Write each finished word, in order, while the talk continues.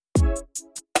Hello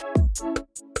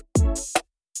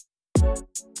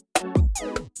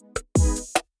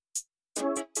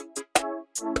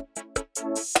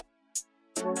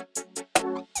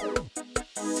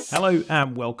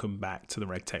and welcome back to the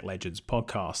RegTech Legends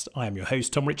podcast. I am your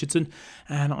host, Tom Richardson,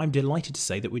 and I'm delighted to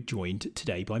say that we're joined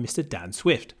today by Mr. Dan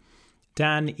Swift.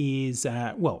 Dan is,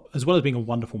 as well as being a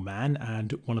wonderful man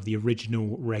and one of the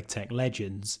original RegTech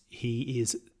Legends, he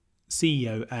is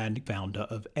CEO and founder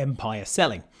of Empire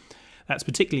Selling. That's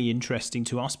particularly interesting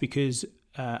to us because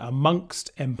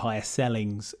amongst Empire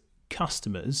Selling's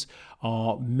customers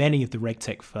are many of the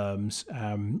RegTech firms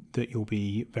that you'll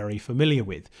be very familiar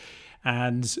with.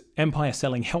 And Empire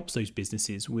Selling helps those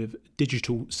businesses with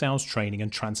digital sales training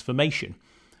and transformation.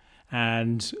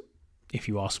 And if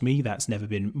you ask me, that's never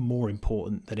been more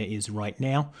important than it is right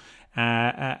now.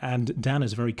 And Dan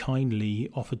has very kindly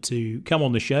offered to come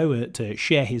on the show to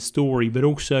share his story, but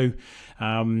also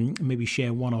maybe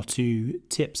share one or two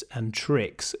tips and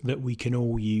tricks that we can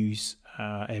all use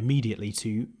immediately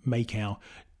to make our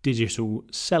digital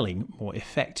selling more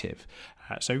effective.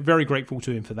 So very grateful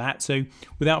to him for that. So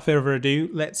without further ado,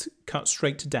 let's cut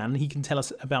straight to Dan. He can tell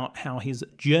us about how his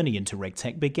journey into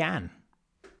RegTech began.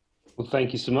 Well,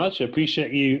 thank you so much. I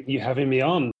appreciate you having me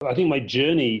on. I think my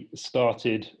journey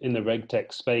started in the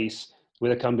RegTech space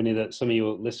with a company that some of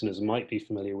your listeners might be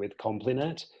familiar with,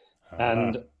 Complinet.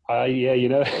 And I know you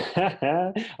know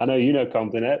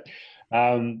Complinet.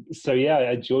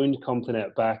 I joined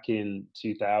Complinet back in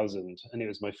 2000, and it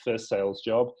was my first sales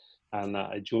job. And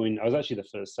I was actually the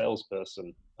first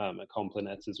salesperson at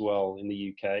Complinet as well in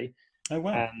the UK. Oh,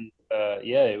 wow. And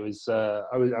it was,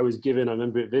 I was given, I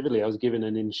remember it vividly, I was given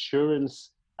an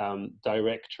insurance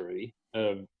directory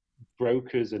of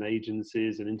brokers and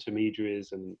agencies and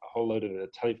intermediaries and a whole load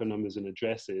of telephone numbers and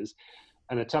addresses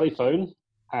and a telephone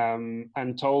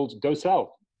and told, go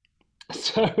sell.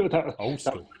 So that was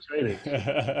training.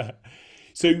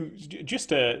 So just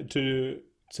to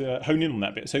hone in on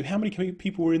that bit. So how many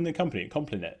people were in the company at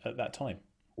Complinet at that time?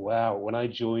 Wow. When I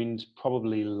joined,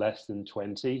 probably less than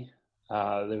 20.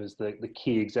 There was the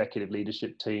key executive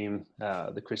leadership team,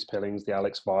 the Chris Pillings, the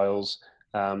Alex Viles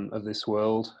of this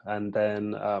world. And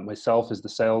then myself as the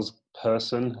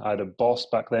salesperson. I had a boss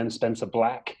back then, Spencer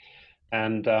Black,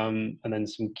 and then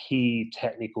some key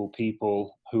technical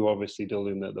people who were obviously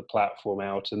building the platform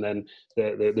out, and then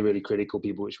the really critical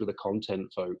people, which were the content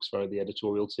folks, right, the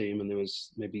editorial team, and there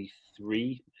was maybe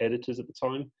 3 editors at the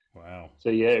time. Wow! So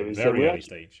it was very early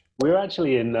stage. We were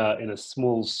actually in a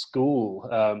small school,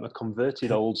 a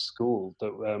converted old school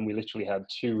that we literally had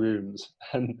 2 rooms.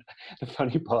 And the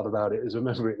funny part about it is,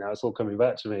 remember it now, it's all coming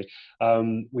back to me.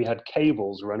 We had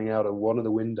cables running out of one of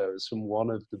the windows from one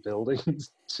of the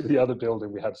buildings to the other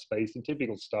building. We had space, in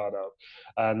typical startup,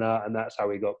 and that's how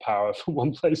we got power from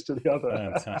one place to the other.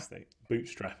 Fantastic,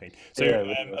 bootstrapping.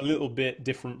 So a little bit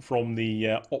different from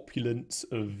the opulence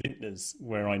of Vintners,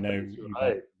 where I know you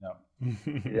right.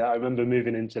 Yeah, I remember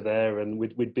moving into there, and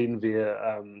we'd been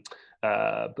via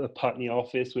the Putney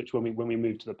office, which when we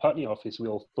moved to the Putney office, we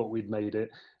all thought we'd made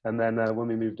it. And then when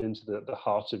we moved into the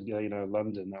heart of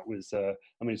London, that was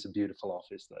it's a beautiful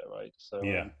office there, right? So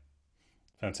yeah.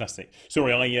 Fantastic.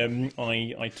 Sorry,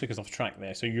 I took us off track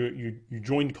there. So you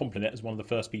joined Complinet as one of the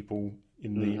first people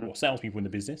in the or salespeople in the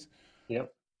business.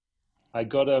 Yep. I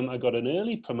got an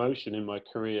early promotion in my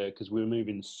career because we were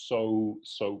moving so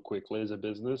quickly as a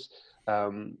business.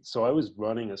 So I was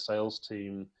running the sales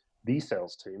team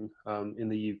in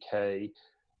the UK,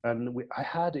 and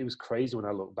it was crazy when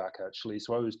I look back actually.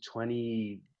 So I was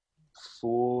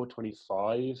 24,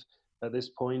 25 at this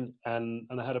point, and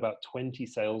I had about 20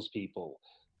 salespeople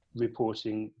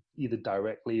reporting either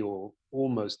directly or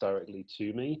almost directly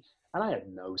to me. And I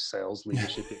had no sales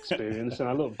leadership experience. And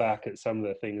I look back at some of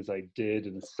the things I did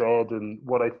and said and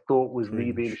what I thought was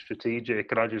me being strategic,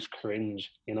 and I just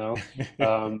cringe,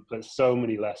 but so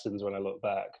many lessons when I look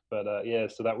back. But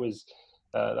so that was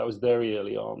very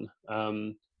early on.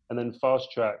 And then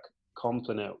Fast Track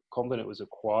Complinet was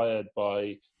acquired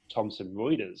by Thomson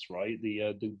Reuters, right?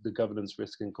 The governance,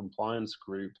 risk and compliance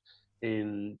group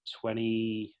in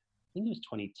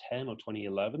 2010 or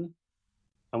 2011.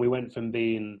 And we went from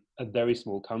being a very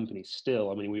small company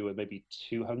still, we were maybe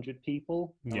 200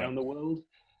 people around the world.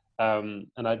 And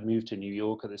I'd moved to New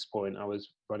York at this point. I was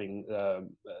running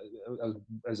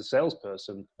as a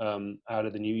salesperson out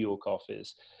of the New York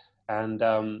office. And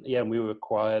we were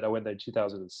acquired. I went there in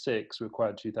 2006. We were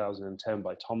acquired 2010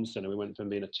 by Thomson. And we went from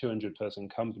being a 200-person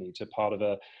company to part of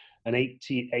an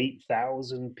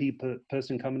 88,000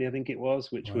 person company, I think it was,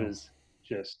 which was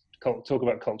just, talk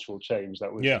about cultural change.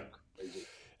 That was crazy.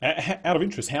 Out of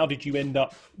interest, how did you end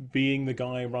up being the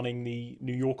guy running the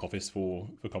New York office for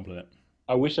Complinet?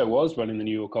 I wish I was running the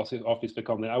New York office for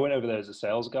Comlin. I went over there as a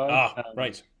sales guy. Ah,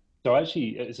 right. So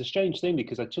actually, it's a strange thing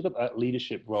because I took up that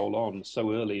leadership role on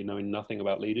so early, knowing nothing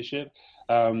about leadership.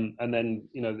 And then,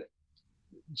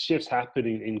 shifts happen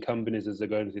in companies as they're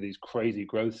going through these crazy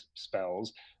growth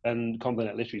spells. And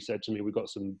Complinet literally said to me, we've got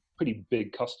some pretty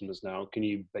big customers now. Can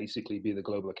you basically be the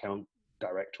global account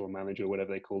director or manager, or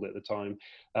whatever they called it at the time,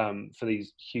 for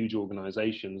these huge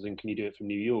organizations? And can you do it from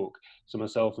New York? So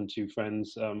myself and two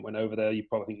friends went over there. You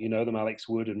probably think you know them, Alex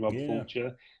Wood and Rob Yeah.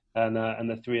 Fulcher. And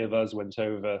the three of us went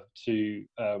over to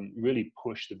really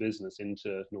push the business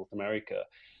into North America.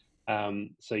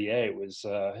 So yeah, it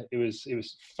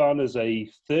was fun as a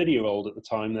 30-year-old at the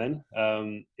time then,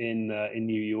 in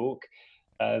New York,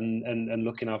 and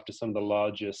looking after some of the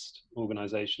largest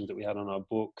organizations that we had on our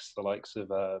books, the likes of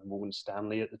Morgan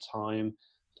Stanley at the time.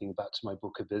 Thinking back to my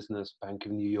book of business, Bank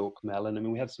of New York Mellon. I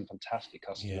mean, we had some fantastic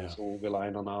customers, all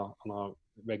relying on our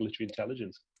regulatory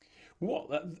intelligence.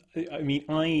 I mean,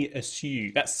 I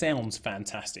assume that sounds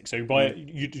fantastic. So,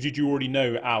 did you already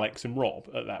know Alex and Rob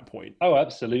at that point? Oh,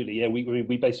 absolutely. Yeah,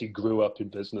 we basically grew up in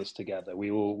business together.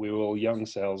 We were all young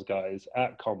sales guys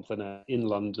at Complinet in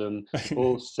London,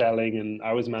 all selling, and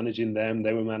I was managing them.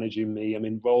 They were managing me. I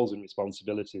mean, roles and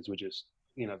responsibilities were just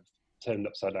turned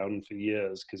upside down for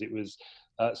years because it was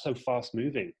so fast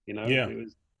moving. Yeah.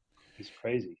 It's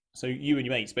crazy. So you and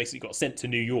your mates basically got sent to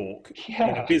New York in a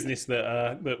Yeah, business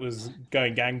that was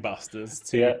going gangbusters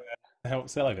to help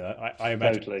sell over that. I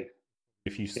imagine totally. a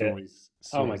few Yeah. stories.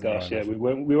 Oh my There, I gosh, yeah.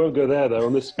 imagine. We won't go there though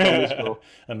on this call.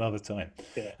 Another time.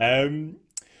 Yeah.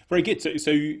 Very good.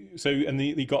 And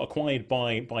they got acquired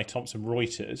by Thomson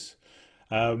Reuters.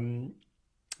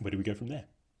 Where do we go from there?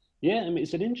 Yeah, I mean,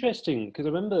 it's an interesting because I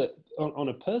remember on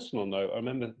a personal note, I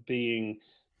remember being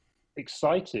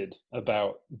excited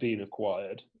about being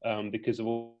acquired because of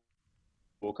all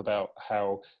talk about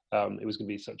how it was going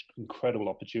to be such incredible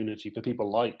opportunity for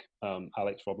people like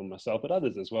Alex, Rob, and myself, but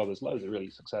others as well. There's loads of really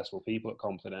successful people at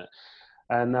Complinet.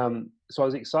 And so I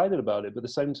was excited about it, but at the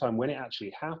same time, when it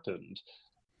actually happened,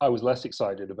 I was less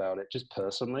excited about it just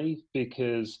personally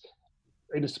because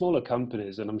in the smaller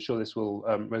companies, and I'm sure this will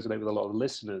resonate with a lot of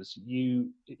listeners, you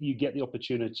get the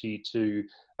opportunity to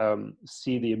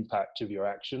see the impact of your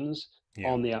actions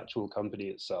on the actual company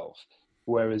itself.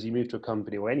 Whereas you move to a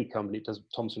company or any company, it does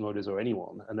Thomson Reuters or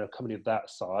anyone, and a company of that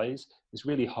size, it's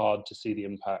really hard to see the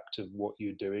impact of what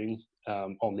you're doing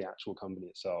on the actual company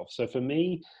itself. So for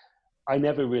me, I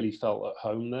never really felt at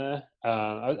home there.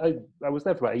 I was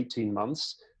there for about 18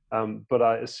 months. But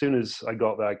as soon as I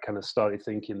got there, I kind of started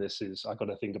thinking, I got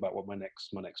to think about what my next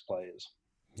play is.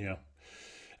 Yeah.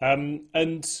 And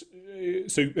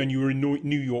you were in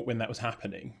New York when that was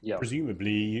happening. Yeah.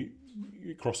 Presumably,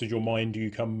 it crosses your mind, do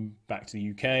you come back to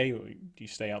the UK or do you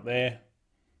stay out there?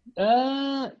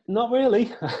 Not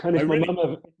really. And if really?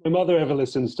 my mother ever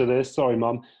listens to this, sorry,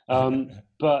 Mum.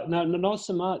 But no, not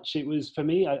so much. It was for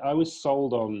me. I was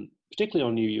sold on, particularly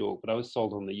on New York, but I was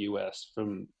sold on the US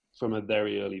from a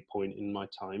very early point in my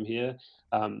time here.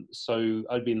 So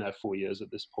I'd been there 4 years at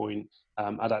this point.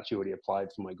 I'd actually already applied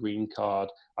for my green card.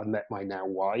 I met my now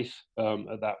wife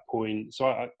at that point. So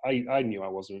I knew I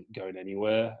wasn't going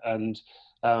anywhere. And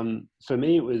for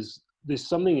me, there's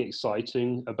something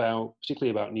exciting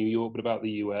particularly about New York, but about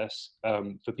the US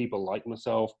for people like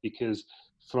myself, because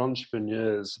for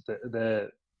entrepreneurs,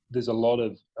 there's a lot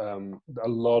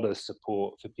of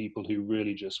support for people who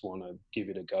really just want to give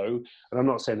it a go. And I'm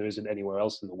not saying there isn't anywhere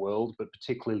else in the world, but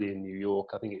particularly in New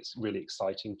York, I think it's a really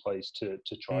exciting place to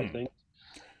try things.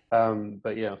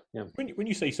 But yeah. When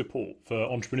you say support for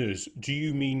entrepreneurs, do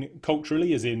you mean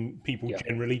culturally, as in people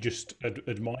generally just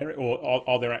admire it, or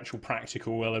are there actual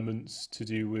practical elements to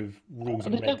do with rules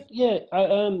and regs?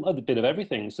 A bit of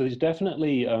everything. So there's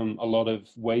definitely a lot of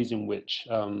ways in which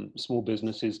small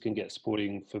businesses can get support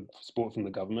from the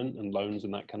government and loans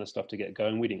and that kind of stuff to get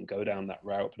going. We didn't go down that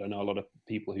route, but I know a lot of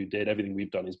people who did. Everything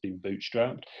we've done has been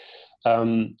bootstrapped.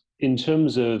 In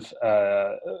terms of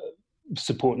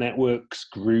support networks,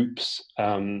 groups,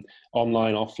 online,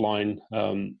 offline,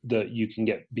 that you can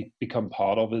become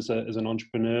part of as an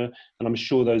entrepreneur, and I'm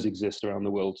sure those exist around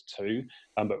the world too,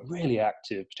 but really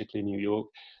active, particularly in New York.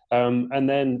 And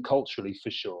then culturally,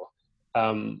 for sure,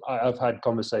 I've had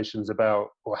conversations about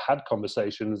what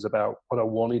I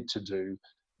wanted to do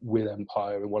with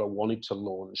Empire and what I wanted to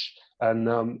launch,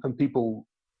 and people.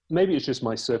 Maybe it's just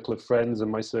my circle of friends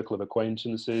and my circle of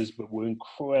acquaintances, but we're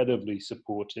incredibly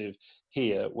supportive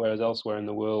here, whereas elsewhere in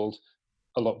the world,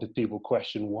 a lot of people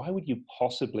question, why would you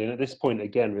possibly, and at this point,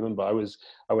 again, remember,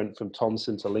 I went from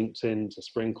Thomson to LinkedIn to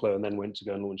Sprinkler and then went to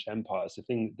go and launch Empire. So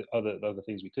the other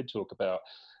things we could talk about.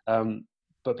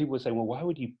 But people would say, well, why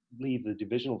would you leave the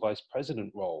divisional vice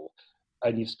president role?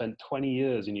 And you've spent 20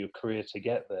 years in your career to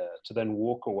get there, to then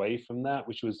walk away from that,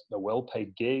 which was a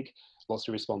well-paid gig, lots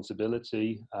of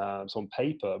responsibility. So on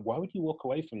paper, why would you walk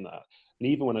away from that? And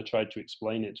even when I tried to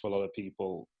explain it to a lot of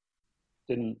people,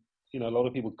 a lot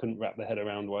of people couldn't wrap their head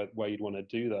around why you'd want to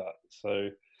do that. So,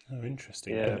 oh,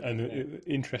 interesting. yeah, And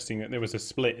interesting that there was a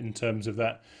split in terms of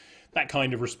that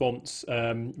kind of response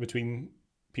between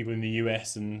people in the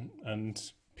US and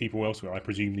people elsewhere. I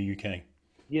presume the UK.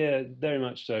 Yeah, very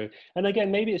much so. And again,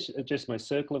 maybe it's just my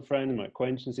circle of friends, my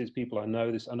acquaintances, people I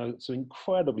know. I know some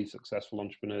incredibly successful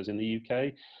entrepreneurs in the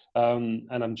UK, and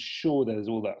I'm sure there's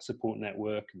all that support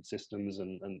network and systems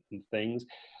and things.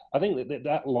 I think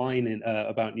that line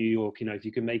about New York, if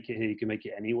you can make it here, you can make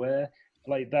it anywhere.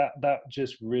 Like that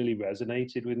just really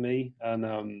resonated with me,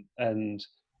 and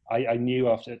I knew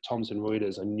after Thomson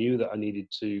Reuters, I knew that I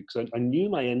needed to, because I knew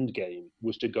my end game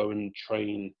was to go and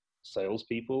train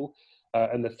salespeople.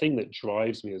 And the thing that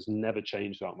drives me has never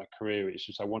changed throughout my career. It's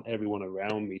just I want everyone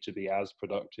around me to be as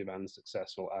productive and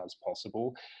successful as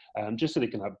possible, just so they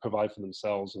can provide for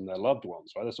themselves and their loved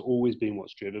ones. Right? That's always been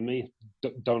what's driven me.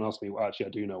 Don't ask me. Well, actually, I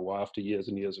do know why. After years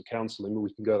and years of counselling,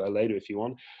 we can go there later if you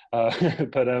want. But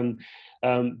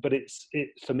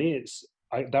for me.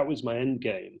 That was my end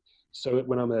game. So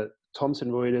when I'm at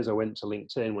Thomson Reuters, I went to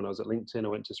LinkedIn. When I was at LinkedIn, I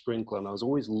went to Sprinkler, and I was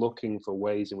always looking for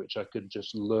ways in which I could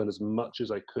just learn as much as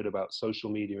I could about social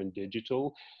media and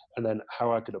digital, and then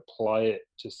how I could apply it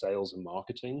to sales and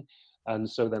marketing, and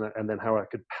then how I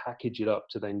could package it up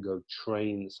to then go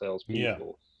train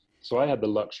salespeople. Yeah. So I had the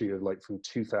luxury of, like, from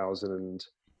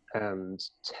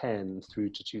 2010 through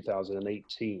to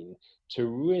 2018 to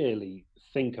really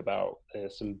think about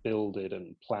this and build it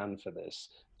and plan for this.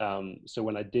 So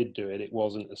when I did do it, it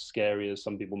wasn't as scary as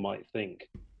some people might think,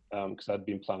 because I'd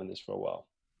been planning this for a while.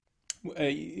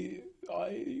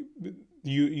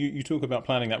 You talk about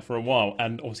planning that for a while,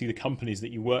 and obviously the companies that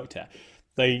you worked at,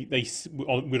 they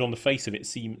would, on the face of it,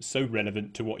 seem so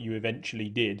relevant to what you eventually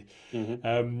did.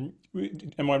 Mm-hmm.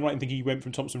 Am I right in thinking you went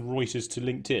from Thomson Reuters to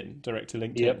LinkedIn, direct to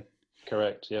LinkedIn? Yep,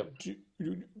 correct. Yep.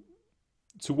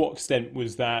 To what extent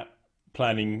was that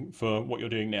planning for what you're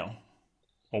doing now?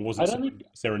 Or was it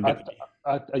serendipity?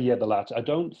 Yeah, the latter. I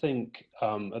don't think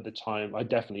at the time, I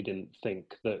definitely didn't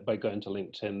think that by going to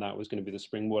LinkedIn, that was going to be the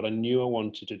springboard. I knew I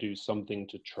wanted to do something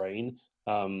to train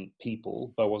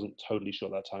people, but I wasn't totally sure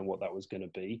at that time what that was going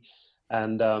to be.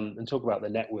 And talk about the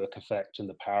network effect and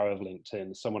the power of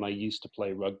LinkedIn. Someone I used to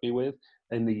play rugby with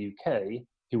in the UK,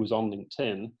 who was on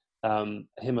LinkedIn,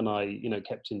 him and I,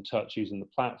 kept in touch using the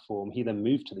platform. He then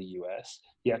moved to the US.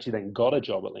 He actually then got a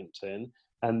job at LinkedIn.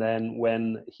 And then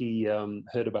when he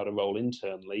heard about a role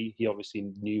internally, he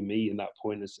obviously knew me in that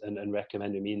point and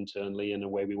recommended me internally. And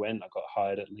away we went. I got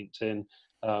hired at LinkedIn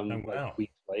like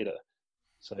weeks later.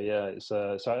 So yeah,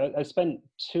 so I spent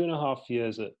 2.5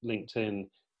 years at LinkedIn,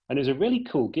 and it was a really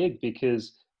cool gig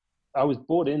because I was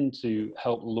brought in to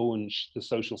help launch the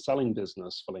social selling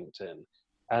business for LinkedIn.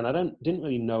 And I didn't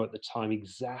really know at the time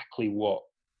exactly what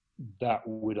that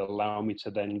would allow me to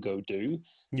then go do.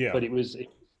 Yeah. But it was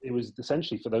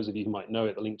essentially, for those of you who might know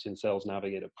it, the LinkedIn Sales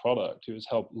Navigator product. It was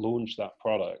help launch that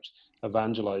product,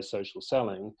 evangelize social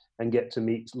selling, and get to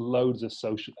meet loads of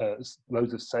sales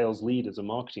leaders and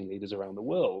marketing leaders around the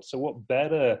world. So what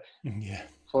better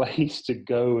place to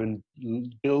go and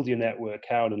build your network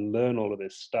out and learn all of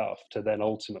this stuff to then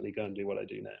ultimately go and do what I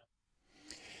do now.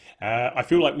 I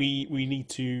feel like we need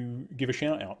to give a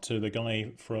shout out to the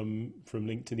guy from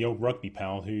LinkedIn, the old rugby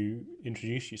pal who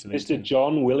introduced you to LinkedIn. Mr.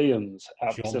 John Williams.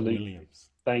 Absolutely. John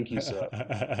Williams. Thank you, sir.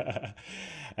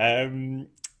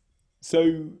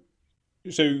 So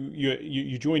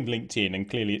you joined LinkedIn, and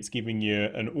clearly it's giving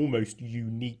you an almost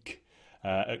unique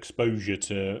exposure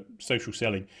to social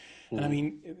selling. And I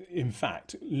mean, in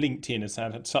fact, LinkedIn has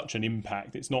had such an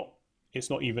impact. It's not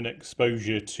even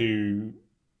exposure to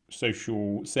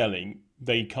social selling.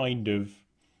 They kind of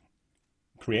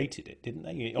created it, didn't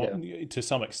they? Yeah. To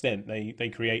some extent, they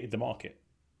created the market.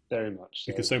 Very much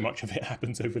so. Because so much of it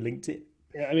happens over LinkedIn.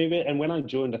 Yeah, I mean, and when I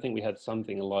joined, I think we had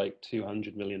something like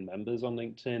 200 million members on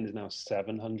LinkedIn. There's now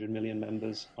 700 million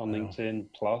members on LinkedIn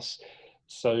plus.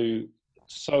 So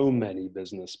many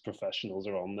business professionals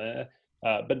are on there.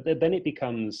 But then it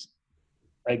becomes,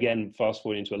 again, fast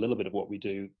forwarding to a little bit of what we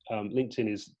do. LinkedIn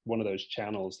is one of those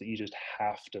channels that you just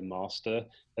have to master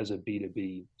as a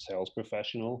B2B sales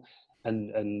professional.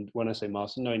 And when I say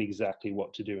master, knowing exactly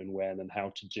what to do and when and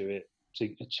how to do it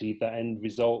to achieve that end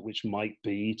result, which might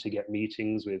be to get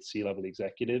meetings with C-level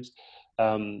executives.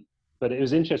 But it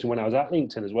was interesting when I was at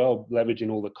LinkedIn as well,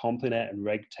 leveraging all the Complinet and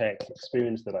RegTech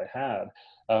experience that I had.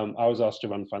 I was asked to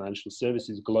run financial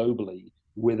services globally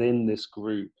within this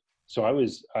group. So I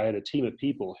had a team of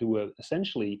people who were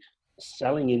essentially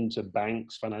selling into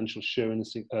banks, financial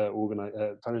services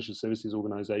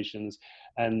organizations,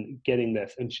 and getting their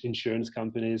insurance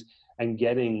companies and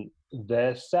getting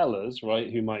their sellers,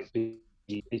 right, who might be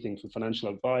anything from financial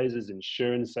advisors,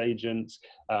 insurance agents,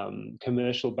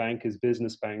 commercial bankers,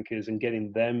 business bankers, and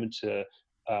getting them to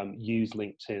use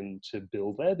LinkedIn to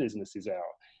build their businesses out.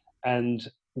 And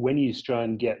when you try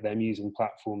and get them using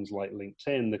platforms like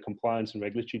LinkedIn, the compliance and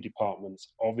regulatory departments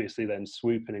obviously then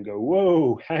swoop in and go,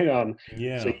 whoa, hang on.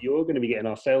 Yeah. So you're going to be getting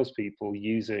our salespeople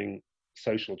using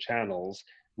social channels.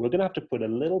 We're going to have to put a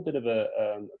little bit of a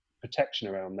protection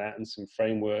around that and some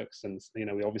frameworks. And,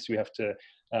 we obviously have to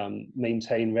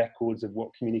maintain records of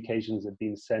what communications have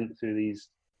been sent through these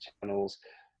channels.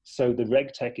 So the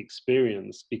RegTech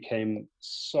experience became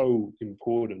so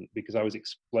important because I was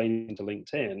explaining to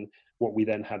LinkedIn what we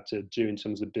then had to do in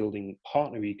terms of building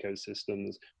partner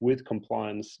ecosystems with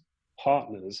compliance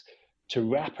partners to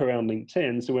wrap around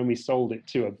LinkedIn. So when we sold it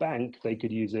to a bank, they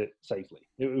could use it safely.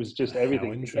 It was just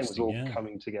everything again, was all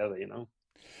coming together,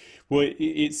 Well,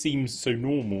 it seems so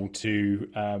normal to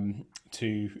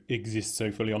exist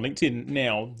so fully on LinkedIn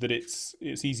now that it's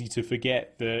easy to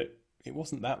forget that it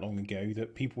wasn't that long ago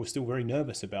that people were still very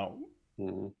nervous about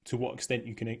to what extent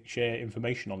you can share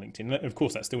information on LinkedIn. Of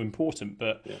course, that's still important,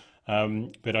 but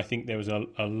I think there was a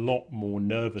lot more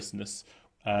nervousness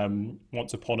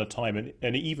once upon a time,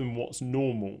 and even what's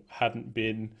normal hadn't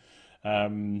been,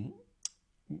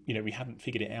 we hadn't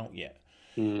figured it out yet.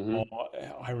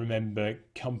 I remember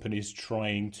companies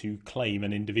trying to claim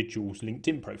an individual's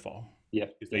LinkedIn profile. Yeah,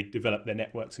 because they developed their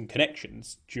networks and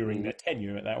connections during their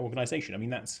tenure at that organization. I mean,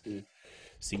 that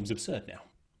seems absurd now.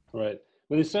 Right.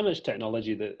 Well, there's so much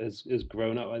technology that has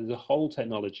grown up. There's a whole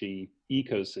technology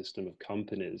ecosystem of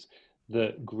companies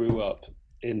that grew up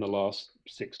in the last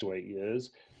 6 to 8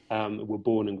 years, were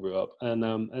born and grew up,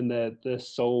 and their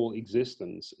sole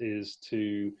existence is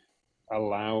to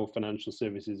allow financial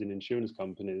services and insurance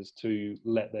companies to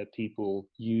let their people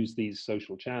use these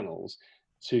social channels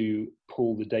to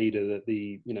pull the data that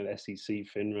the SEC,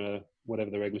 FINRA,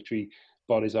 whatever the regulatory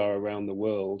bodies are around the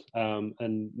world,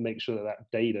 and make sure that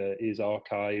data is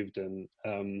archived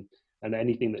and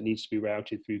anything that needs to be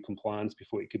routed through compliance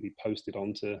before it could be posted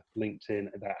onto LinkedIn,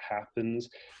 that happens.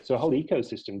 So a whole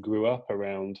ecosystem grew up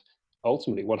around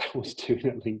ultimately what I was doing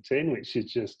at LinkedIn, which is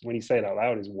just, when you say it out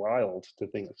loud, is wild to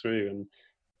think through. And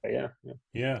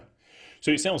yeah.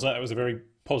 So it sounds like that was a very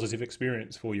positive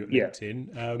experience for you at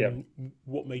LinkedIn.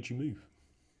 What made you move?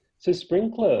 So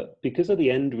Sprinklr, because of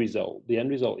the end result,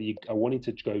 I wanted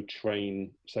to go train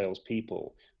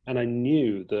salespeople, and I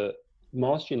knew that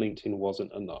mastering LinkedIn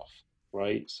wasn't enough,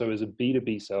 right? So as a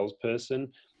B2B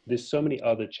salesperson, there's so many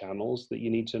other channels that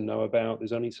you need to know about.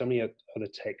 There's only so many other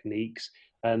techniques,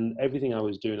 and everything I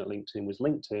was doing at LinkedIn was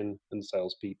LinkedIn and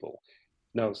salespeople.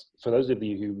 Now, for those of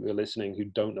you who are listening who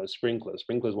don't know Sprinklr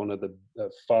is one of the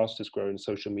fastest growing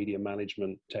social media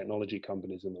management technology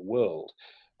companies in the world.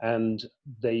 And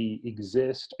they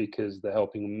exist because they're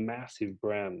helping massive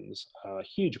brands,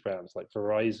 huge brands like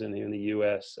Verizon here in the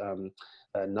US,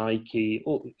 Nike,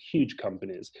 all huge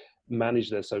companies, manage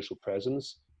their social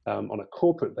presence on a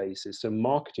corporate basis. So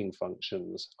marketing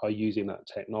functions are using that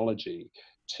technology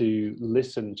to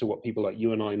listen to what people like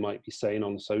you and I might be saying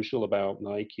on social about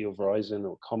Nike or Verizon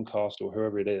or Comcast or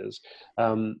whoever it is,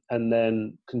 and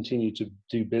then continue to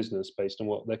do business based on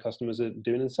what their customers are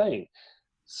doing and saying.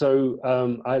 So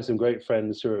I have some great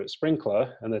friends who are at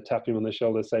Sprinklr, and they're tapping me on the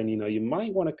shoulder saying, you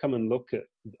might want to come and look at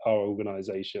our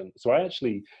organization. So I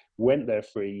actually went there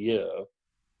for a year,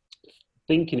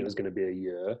 thinking it was going to be a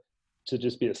year, to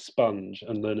just be a sponge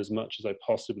and learn as much as I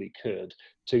possibly could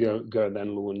to go and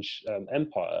then launch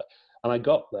Empire. And I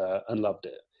got there and loved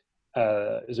it.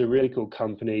 It was a really cool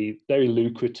company, very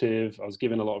lucrative. I was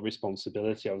given a lot of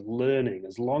responsibility. I was learning.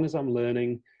 As long as I'm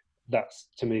learning, that's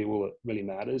to me all that really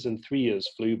matters. And 3 years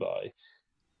flew by.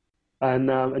 And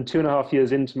 2.5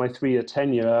 years into my 3-year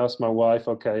tenure, I asked my wife,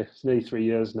 okay, it's nearly 3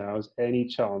 years now. Is any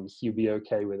chance you'd be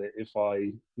okay with it if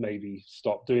I maybe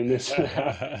stop doing this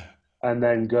and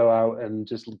then go out and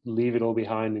just leave it all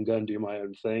behind and go and do my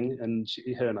own thing? And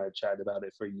her and I had chatted about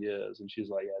it for years, and she was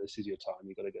like, yeah, this is your time.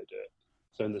 You got to go do it.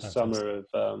 So in the summer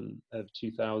of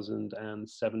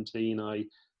 2017, I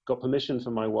got permission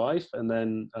from my wife, and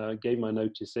then gave my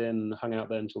notice in, hung out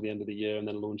there until the end of the year, and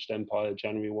then launched Empire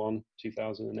January 1,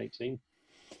 2018.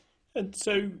 And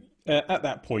so At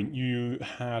that point, you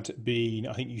had been,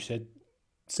 I think you said,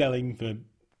 selling for the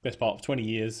best part of 20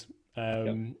 years,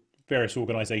 Yeah. various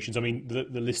organizations. I mean,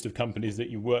 the list of companies that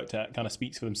you worked at kind of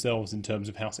speaks for themselves in terms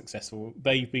of how successful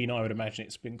they've been. I would imagine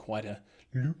it's been quite a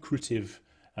lucrative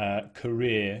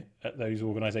career at those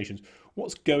organizations.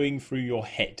 What's going through your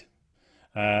head?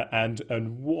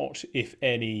 And what, if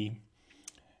any,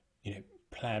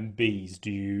 plan Bs do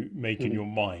you make in Mhm. your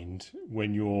mind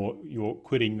when you're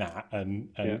quitting that and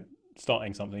Yeah.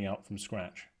 starting something out from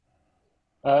scratch?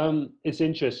 It's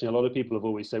interesting. A lot of people have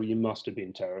always said, well, you must have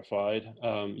been terrified.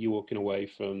 You're walking away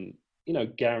from,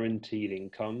 guaranteed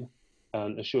income.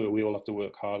 And sure, we all have to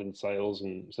work hard in sales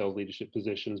and sales leadership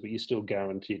positions, but you're still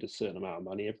guaranteed a certain amount of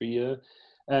money every year.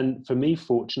 And for me,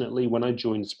 fortunately, when I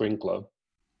joined Sprinkler,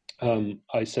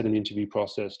 I said in the interview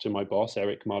process to my boss,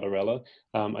 Eric Martorella,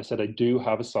 I said, I do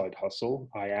have a side hustle.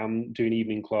 I am doing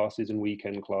evening classes and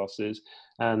weekend classes,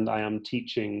 and I am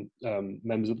teaching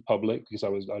members of the public because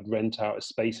I'd rent out a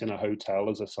space in a hotel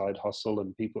as a side hustle,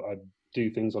 and I'd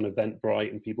do things on Eventbrite,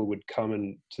 and people would come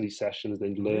and to these sessions,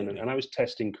 they'd learn, and Really? I was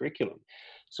testing curriculum.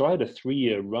 So I had a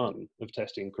 3-year run of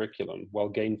testing curriculum while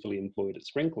gainfully employed at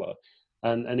Sprinkler.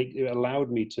 And it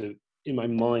allowed me to, in my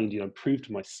mind, prove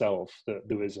to myself that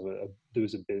there was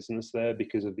a business there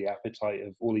because of the appetite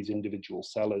of all these individual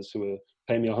sellers who were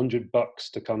paying me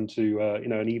 $100 to come to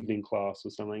an evening class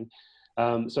or something.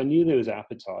 So I knew there was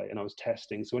appetite, and I was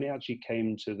testing. So when it actually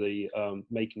came to the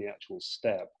making the actual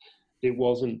step, it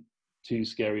wasn't too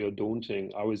scary or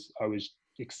daunting. I was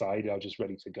excited. I was just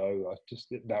ready to go.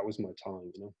 That was my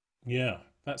time. Yeah,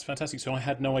 that's fantastic. So I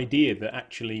had no idea that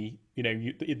actually,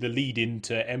 the lead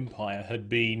into Empire had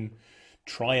been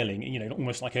trialing,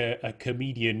 almost like a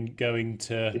comedian going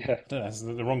to, I Yeah, don't know, that's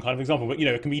the wrong kind of example, but, a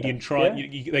yeah, comedian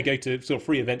yeah, they go to sort of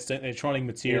free events, don't they? Trialing yeah.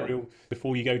 material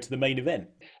before you go to the main event.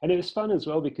 And it was fun as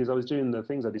well because I was doing the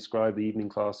things I described, the evening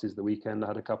classes, the weekend. I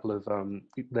had a couple of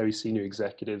very senior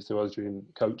executives who I was doing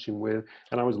coaching with,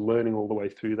 and I was learning all the way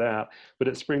through that. But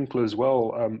at Sprinkler as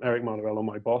well, Eric Martorello,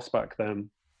 my boss back then,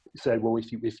 said, "Well,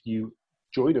 if you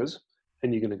join us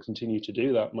and you're going to continue to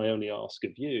do that, my only ask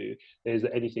of you is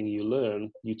that anything you learn,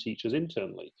 you teach us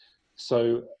internally."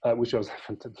 So, which I was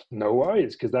no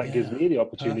worries, because that gives Yeah, me the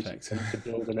opportunity perfect. then to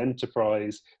build an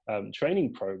enterprise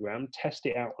training program, test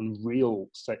it out on real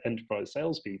enterprise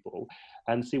salespeople,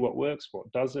 and see what works,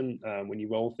 what doesn't. When you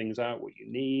roll things out, what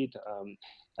you need,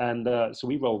 and so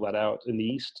we rolled that out in the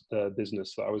East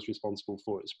business that I was responsible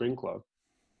for at Sprinkler.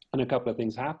 And a couple of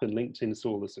things happened. LinkedIn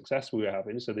saw the success we were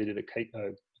having, so they did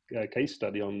a case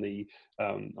study on the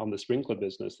Sprinkler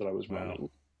business that I was Wow.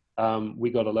 running.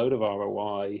 We got a load of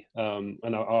ROI,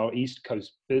 and our East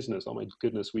Coast business. Oh my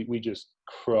goodness, we just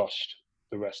crushed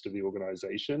the rest of the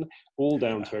organization, all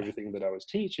down to everything that I was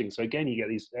teaching. So again, you get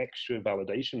these extra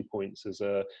validation points as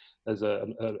a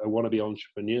wannabe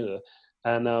entrepreneur,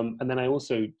 and then I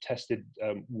also tested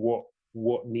what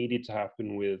needed to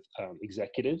happen with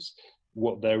executives,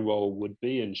 what their role would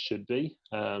be and should be,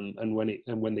 and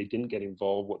when they didn't get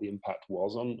involved, what the impact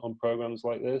was on programs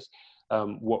like this,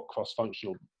 what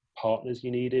cross-functional partners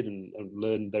you needed, and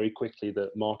learned very quickly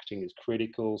that marketing is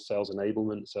critical, sales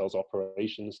enablement, sales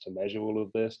operations to measure all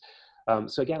of this.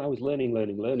 So again, I was learning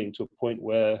to a point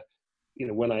where,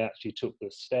 when I actually took the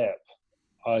step,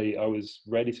 I was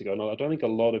ready to go. And I don't think a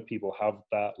lot of people have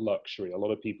that luxury. A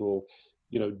lot of people,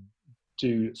 you know,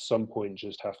 do at some point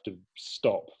just have to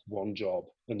stop one job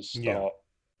and Yeah. start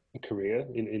a career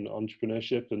in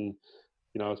entrepreneurship. And,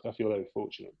 I feel very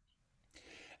fortunate.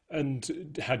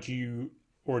 And had you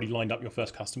already lined up your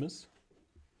first customers?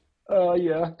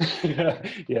 Yeah, yeah,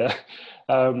 yeah.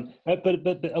 But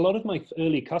a lot of my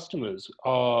early customers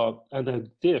are, and they're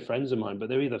dear friends of mine, but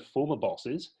they're either former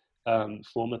bosses,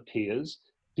 former peers,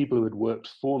 people who had worked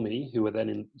for me who were then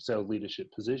in sales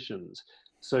leadership positions.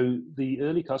 So the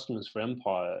early customers for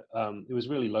Empire, it was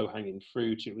really low hanging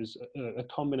fruit. It was a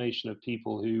combination of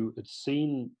people who had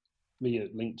seen me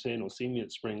at LinkedIn or seen me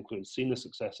at Sprinkler, had seen the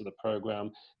success of the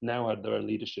program, now had their own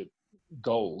leadership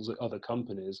goals at other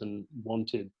companies and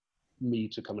wanted me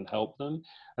to come and help them.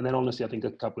 And then honestly, I think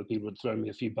a couple of people would throw me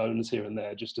a few bones here and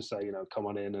there just to say, come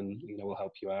on in and, we'll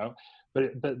help you out.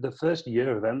 But the first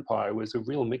year of Empire was a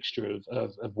real mixture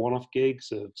of one-off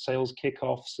gigs, of sales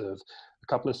kickoffs, of a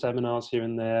couple of seminars here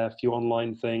and there, a few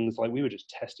online things. Like we were just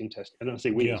testing. I don't say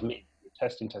we, it Yeah. was me.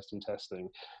 Testing,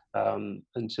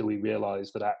 until we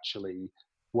realized that actually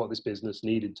what this business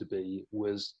needed to be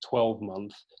was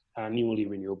 12-month annually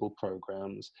renewable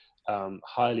programs,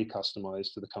 highly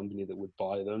customized to the company that would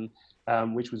buy them,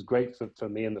 which was great for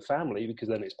me and the family, because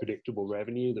then it's predictable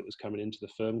revenue that was coming into the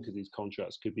firm because these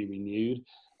contracts could be renewed.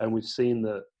 And we've seen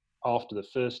that after the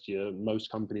first year,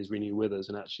 most companies renew with us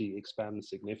and actually expand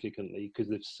significantly because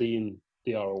they've seen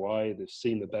the ROI, they've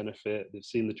seen the benefit, they've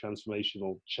seen the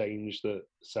transformational change that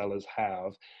sellers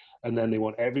have, and then they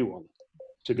want everyone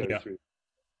to go Yeah. through.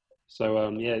 So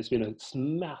yeah, it's been a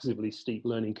massively steep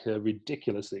learning curve,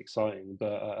 ridiculously exciting,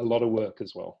 but a lot of work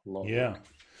as well. A lot of Yeah. work.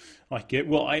 I get.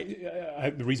 Well,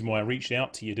 the reason why I reached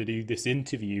out to you to do this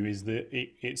interview is that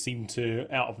it seemed to,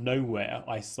 out of nowhere,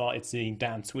 I started seeing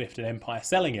Dan Swift and Empire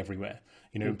selling everywhere.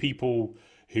 People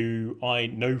who I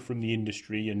know from the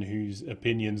industry and whose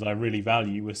opinions I really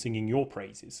value were singing your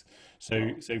praises. So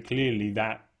Oh. so clearly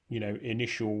that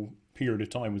initial period of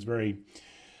time was very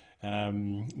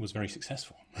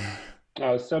successful.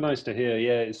 Oh, it's so nice to hear.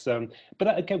 Yeah, it's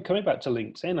but coming back to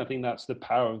LinkedIn, I think that's the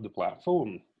power of the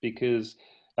platform because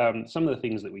some of the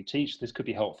things that we teach, this could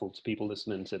be helpful to people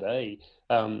listening today.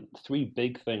 Three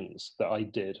big things that I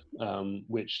did,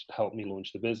 which helped me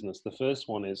launch the business. The first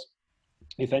one is,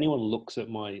 if anyone looks at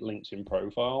my LinkedIn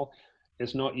profile,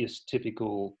 it's not your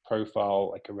typical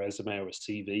profile like a resume or a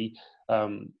CV.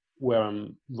 Where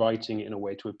I'm writing it in a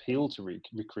way to appeal to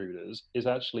recruiters is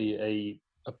actually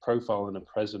a profile and a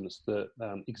presence that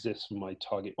exists for my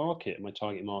target market. My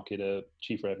target market are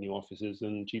chief revenue officers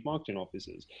and chief marketing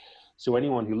officers. So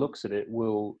anyone who looks at it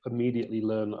will immediately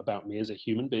learn about me as a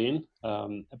human being,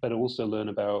 but also learn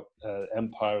about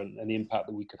Empire and the impact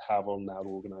that we could have on that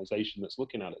organization that's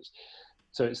looking at us.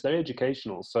 So it's very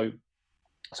educational. So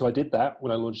I did that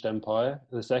when I launched Empire.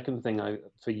 The second thing,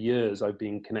 for years I've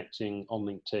been connecting on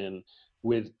LinkedIn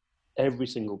with every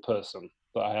single person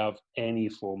that I have any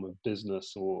form of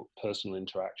business or personal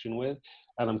interaction with,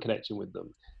 and I'm connecting with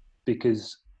them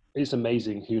because it's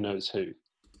amazing who knows who.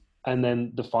 And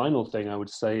then the final thing I would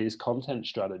say is content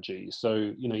strategy.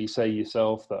 So, you say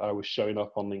yourself that I was showing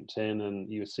up on LinkedIn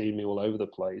and you were seeing me all over the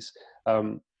place.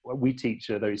 We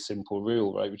teach a very simple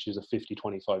rule, right, which is a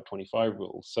 50-25-25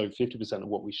 rule. So 50% of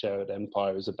what we share at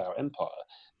Empire is about Empire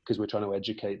because we're trying to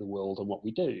educate the world on what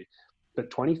we do. But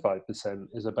 25%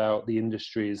 is about the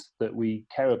industries that we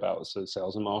care about. So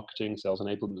sales and marketing, sales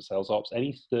enablement, sales ops,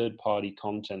 any third-party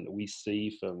content that we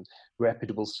see from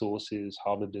reputable sources,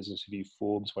 Harvard Business Review,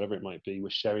 Forbes, whatever it might be, we're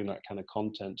sharing that kind of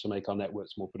content to make our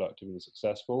networks more productive and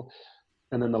successful.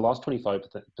 And then the last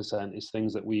 25% is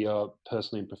things that we are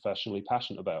personally and professionally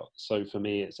passionate about. So for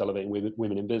me, it's elevating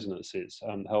women in business. It's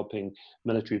helping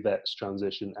military vets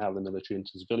transition out of the military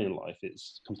into civilian life.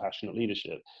 It's compassionate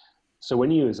leadership. So when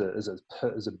you, as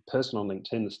a person on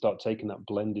LinkedIn, start taking that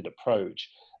blended approach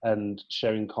and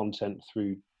sharing content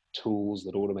through tools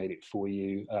that automate it for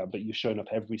you, but you're showing up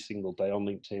every single day on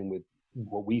LinkedIn with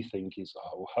what we think is,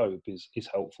 or hope is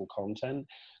helpful content.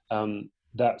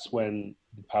 That's when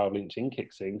the power of LinkedIn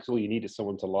kicks in, because all you need is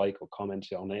someone to like or comment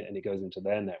on it, and it goes into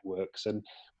their networks. And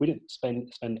we didn't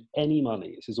spend any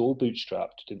money. This is all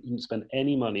bootstrapped. Didn't spend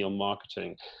any money on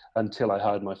marketing until I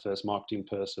hired my first marketing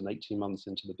person 18 months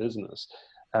into the business.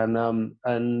 And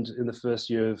in the first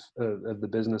year of the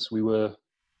business, we were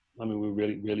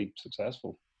really, really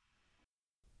successful.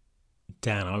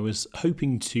 Dan, I was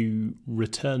hoping to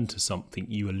return to something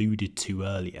you alluded to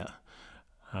earlier.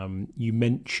 You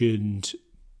mentioned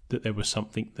that there was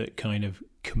something that kind of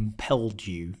compelled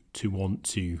you to want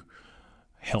to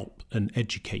help and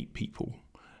educate people.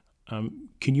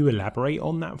 Can you elaborate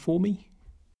on that for me?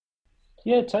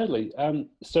 Yeah, totally.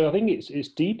 So I think it's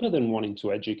deeper than wanting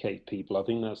to educate people. I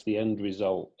think that's the end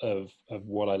result of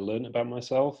what I learned about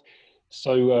myself.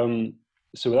 So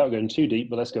so without going too deep,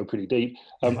 but let's go pretty deep.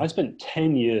 I spent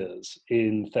 10 years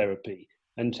in therapy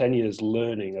and 10 years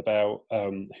learning about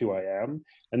who I am.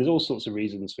 And there's all sorts of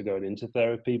reasons for going into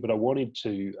therapy, but I wanted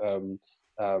to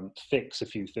fix a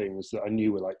few things that I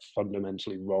knew were like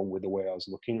fundamentally wrong with the way I was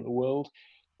looking at the world.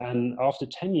 And after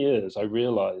 10 years, I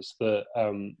realized that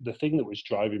the thing that was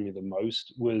driving me the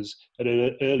most was at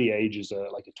an early age, as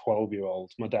like a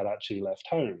 12-year-old, my dad actually left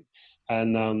home.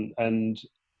 And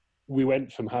we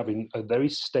went from having a very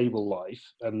stable life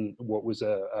and what was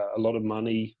a lot of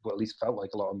money, well, at least felt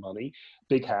like a lot of money,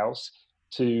 big house,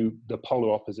 to the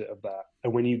polar opposite of that.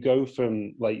 And when you go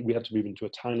from, like, we had to move into a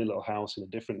tiny little house in a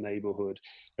different neighborhood.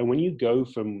 And when you go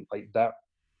from like that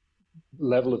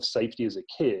level of safety as a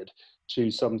kid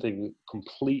to something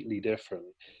completely different,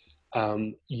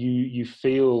 you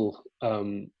feel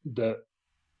that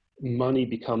money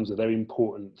becomes a very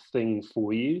important thing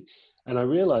for you. And I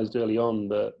realized early on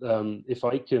that if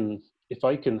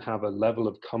I can have a level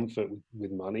of comfort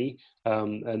with money,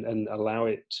 and allow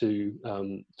it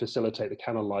to facilitate the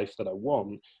kind of life that I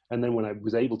want, and then when I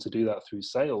was able to do that through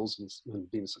sales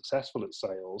and being successful at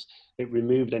sales, it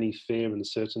removed any fear,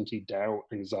 uncertainty, doubt,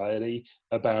 anxiety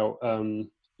about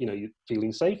you're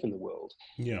feeling safe in the world.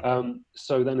 Yeah.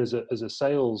 So then as a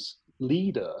sales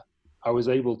leader, I was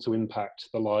able to impact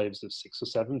the lives of 6 or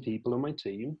 7 people on my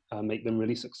team and make them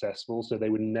really successful, so they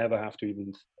would never have to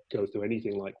even go through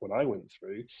anything like what I went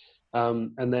through.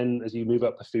 And then as you move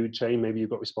up the food chain, maybe you've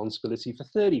got responsibility for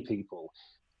 30 people,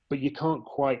 but you can't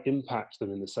quite impact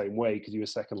them in the same way because you're a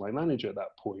second line manager at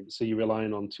that point. So you're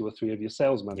relying on 2 or 3 of your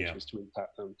sales managers to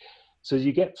impact them. So as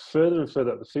you get further and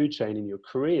further up the food chain in your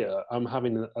career, I'm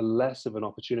having a less of an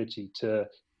opportunity to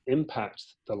impact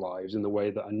the lives in the way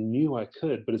that I knew I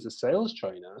could. But as a sales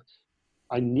trainer,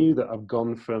 I knew that I've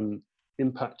gone from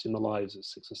impacting the lives of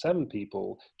 6 or 7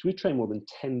 people to we've trained more than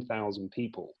 10,000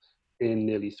 people in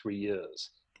nearly 3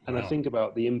 years. And I think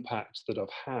about the impact that I've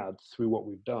had through what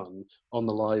we've done on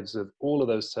the lives of all of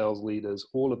those sales leaders,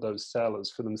 all of those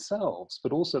sellers for themselves,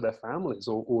 but also their families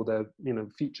or their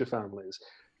future families.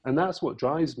 And that's what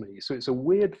drives me. So it's a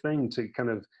weird thing to kind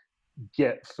of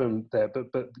get from there,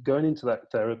 but going into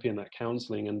that therapy and that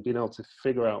counseling and being able to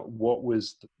figure out what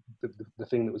was the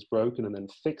thing that was broken and then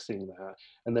fixing that,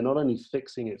 and then not only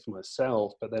fixing it for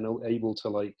myself, but then able to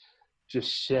like just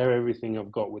share everything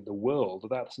I've got with the world.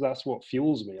 That's what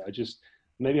fuels me.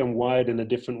 Maybe I'm wired in a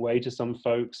different way to some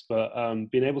folks, but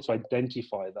being able to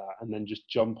identify that and then just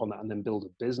jump on that and then build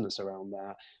a business around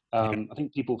that. I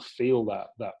think people feel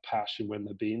that passion when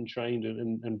they're being trained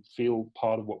and feel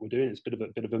part of what we're doing. It's a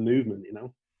bit of a movement,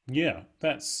 Yeah,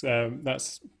 that's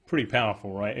pretty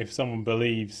powerful, right? If someone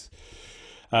believes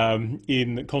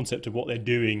in the concept of what they're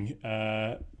doing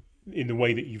in the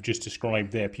way that you've just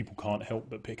described there, people can't help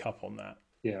but pick up on that.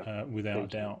 Yeah, without a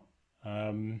doubt.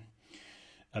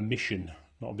 A mission,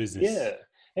 not a business. Yeah,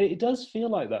 it does feel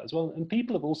like that as well. And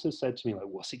people have also said to me, like,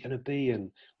 what's it going to be? And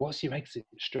what's your exit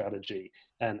strategy?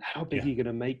 And how big are you going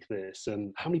to make this?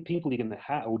 And how many people are you going to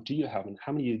have, or do you have? And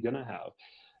how many are you going to have?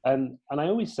 And I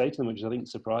always say to them, which I think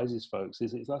surprises folks,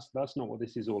 is that's not what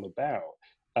this is all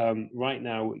about. Right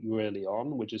now, we're early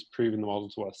on. We're just proving the model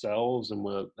to ourselves, and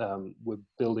we're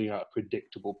building out a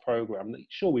predictable program that,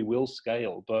 sure, we will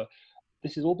scale, but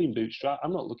this has all been bootstrapped.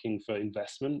 I'm not looking for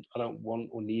investment. I don't want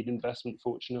or need investment,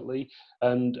 fortunately.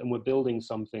 And we're building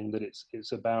something that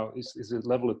it's about, is a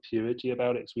level of purity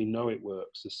about it, because we know it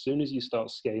works. As soon as you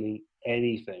start scaling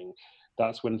anything,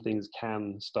 that's when things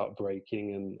can start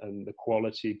breaking, and the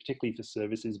quality, particularly for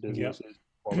services businesses,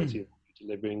 quality of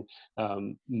delivering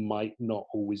might not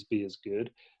always be as good.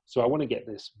 So I want to get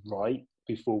this right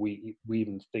before we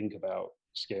even think about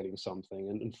scaling something.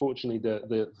 And unfortunately,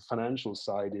 the financial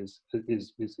side is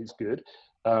good,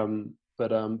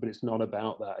 but it's not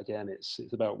about that. Again, it's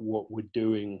about what we're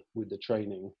doing with the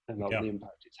training and the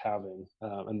impact it's having,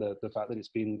 and the fact that it's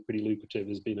been pretty lucrative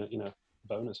has been a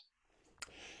bonus.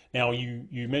 Now,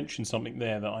 you mentioned something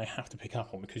there that I have to pick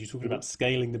up on, because you're talking about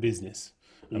scaling the business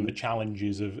and the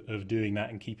challenges of doing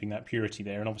that and keeping that purity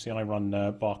there. And obviously, I run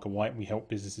Barker White, and we help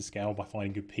businesses scale by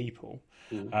finding good people.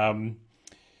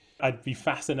 I'd be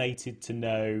fascinated to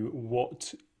know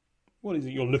what is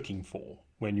it you're looking for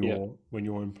when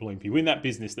you're employing people in that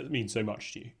business that means so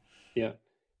much to you. Yeah,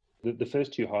 the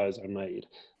first 2 hires I made,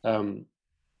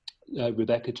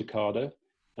 Rebecca Chicado,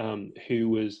 who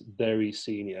was very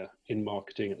senior in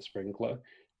marketing at Sprinklr,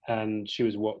 and she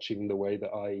was watching the way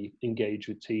that I engage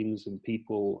with teams and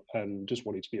people, and just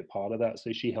wanted to be a part of that.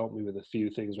 So she helped me with a few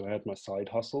things when I had my side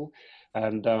hustle,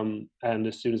 and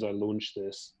as soon as I launched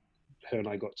this, her and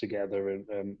I got together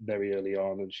and very early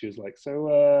on, and she was like,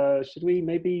 so should we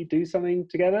maybe do something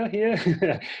together here?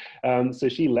 So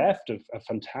she left a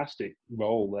fantastic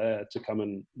role there to come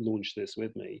and launch this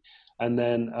with me. And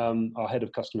then our head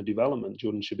of customer development,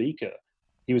 Jordan Shabika,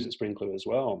 he was at Sprinklr as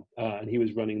well, and he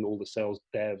was running all the sales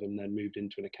dev, and then moved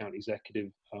into an account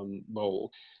executive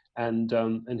role, and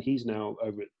he's now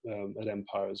over at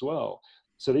Empire as well.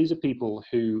 So these are people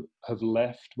who have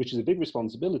left, which is a big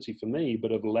responsibility for me,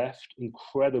 but have left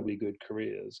incredibly good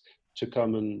careers to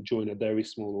come and join a very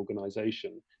small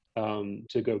organization,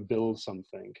 to go build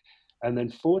something. And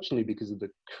then fortunately, because of the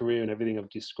career and everything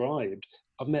I've described,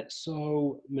 I've met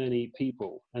so many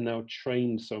people and now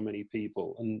trained so many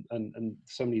people and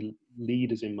so many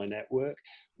leaders in my network.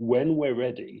 When we're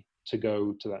ready to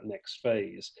go to that next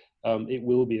phase, it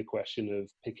will be a question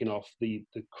of picking off the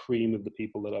cream of the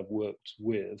people that I've worked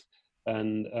with.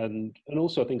 And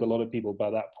also, I think a lot of people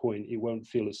by that point, it won't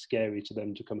feel as scary to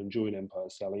them to come and join Empire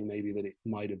Selling, maybe that it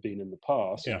might have been in the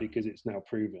past, because it's now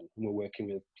proven, and we're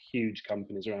working with huge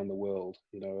companies around the world,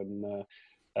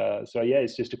 so yeah,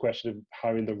 it's just a question of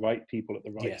hiring the right people at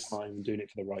the right time and doing it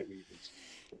for the right reasons.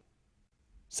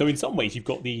 So in some ways, you've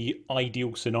got the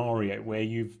ideal scenario where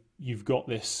you've got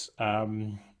this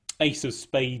ace of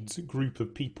spades group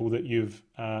of people that you've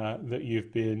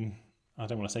been, I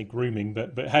don't want to say grooming,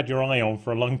 but had your eye on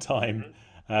for a long time.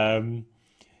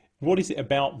 What is it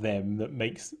about them that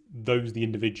makes those the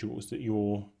individuals that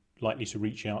you're likely to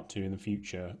reach out to in the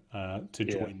future to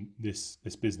Yeah, join this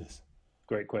business?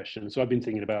 great question. So I've been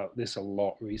thinking about this a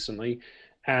lot recently,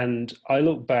 and I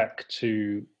look back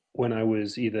to when I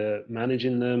was either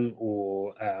managing them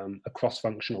or a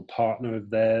cross-functional partner of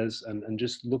theirs, and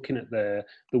just looking at the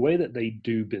way that they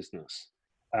do business,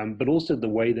 but also the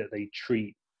way that they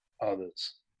treat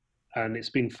others. And it's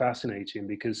been fascinating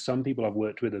because some people I've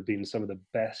worked with have been some of the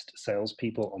best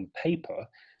salespeople on paper,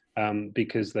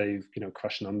 because they've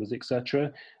crushed numbers,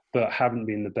 etc., but haven't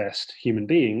been the best human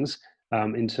beings,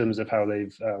 in terms of how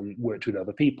they've worked with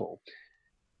other people.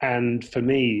 And for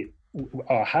me,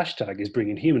 our hashtag is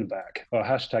bringing human back. Our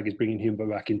hashtag is bringing human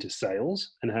back into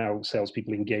sales, and how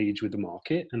salespeople engage with the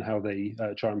market, and how they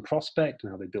try and prospect,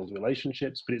 and how they build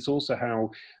relationships. But it's also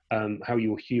how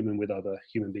you're human with other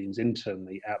human beings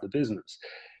internally at the business.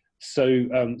 So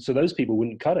those people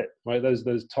wouldn't cut it, right?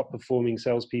 Those top performing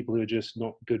salespeople who are just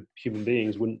not good human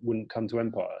beings wouldn't come to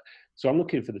Empire. So I'm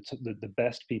looking for the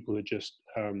best people who are just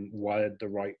wired the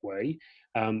right way,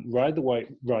 wired the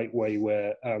right way.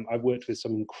 Where I've worked with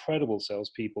some incredible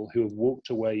salespeople who have walked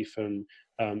away from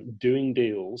doing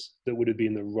deals that would have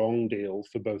been the wrong deal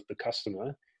for both the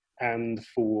customer and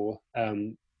for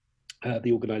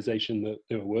the organization that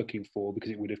they were working for, because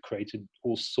it would have created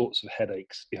all sorts of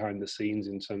headaches behind the scenes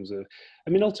in terms of, I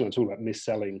mean, ultimately, I'm talking about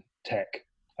mis-selling tech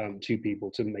to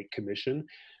people to make commission.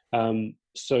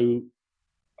 So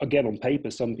again, on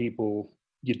paper, some people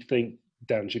you'd think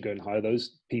Dan should go and hire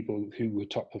those people who were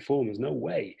top performers. No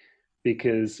way,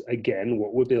 because again,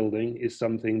 what we're building is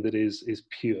something that is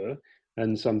pure,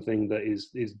 and something that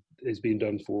is being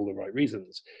done for all the right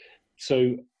reasons.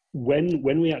 So when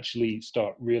we actually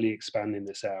start really expanding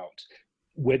this out,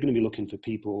 we're going to be looking for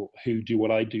people who do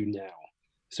what I do now.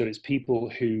 So it's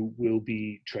people who will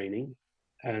be training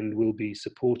and will be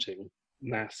supporting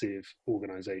massive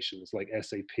organizations like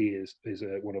SAP is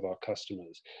one of our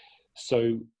customers.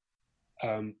 So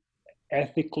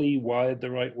ethically wired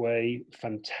the right way,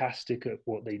 fantastic at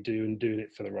what they do and doing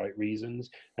it for the right reasons,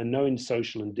 and knowing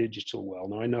social and digital well.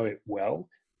 Now I know it well.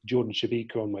 Jordan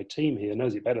Shabika on my team here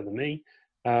knows it better than me.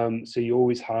 So you're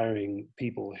always hiring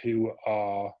people who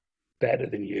are better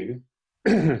than you,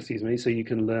 excuse me, so you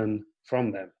can learn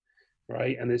from them,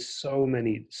 right? And there's so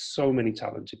many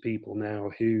talented people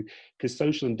now who, because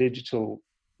social and digital,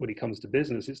 when it comes to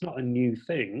business, it's not a new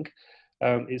thing.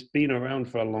 It's been around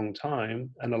for a long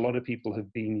time, and a lot of people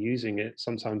have been using it.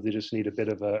 Sometimes they just need a bit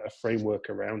of a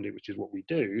framework around it, which is what we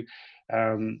do.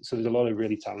 So there's a lot of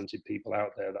really talented people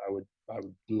out there that I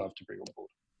would love to bring on board.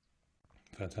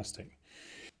 Fantastic.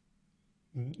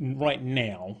 Right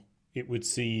now, it would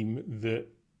seem that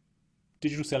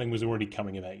digital selling was already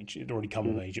coming of age. It had already come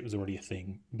of age. It was already a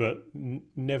thing, but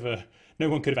never, no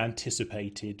one could have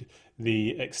anticipated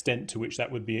the extent to which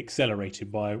that would be accelerated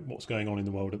by what's going on in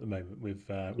the world at the moment with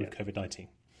COVID-19.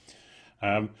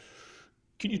 Can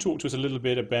you talk to us a little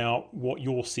bit about what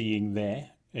you're seeing there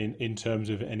in terms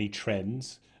of any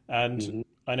trends? And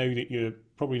I know that you're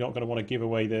probably not going to want to give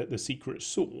away the secret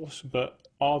sauce, but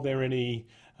are there any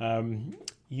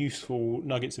useful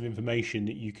nuggets of information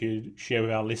that you could share with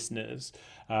our listeners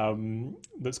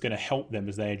that's going to help them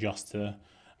as they adjust to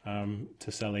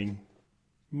selling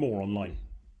more online?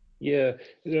 Yeah,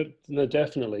 no,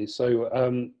 definitely.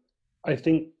 So I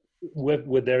think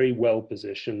we're very well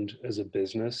positioned as a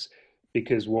business,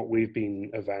 because what we've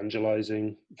been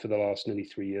evangelizing for the last nearly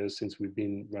 3 years since we've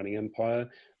been running Empire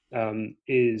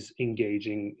is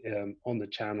engaging on the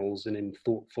channels and in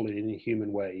thoughtful and in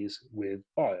human ways with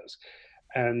buyers.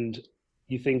 And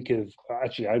you think of,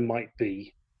 actually, I might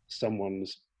be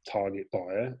someone's target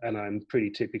buyer, and I'm pretty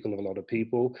typical of a lot of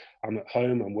people. I'm at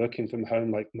home, I'm working from home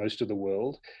like most of the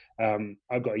world.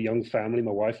 I've got a young family.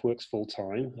 My wife works full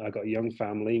time. I've got a young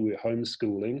family. We're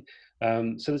homeschooling.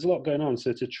 So there's a lot going on.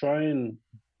 So to try and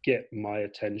get my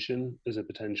attention as a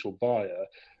potential buyer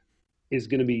is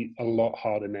going to be a lot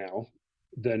harder now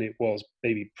than it was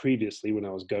maybe previously, when I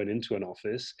was going into an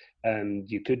office and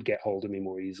you could get hold of me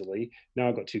more easily. Now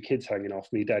I've got two kids hanging off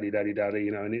me, daddy, daddy, daddy,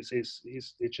 and it's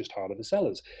just harder for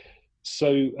sellers.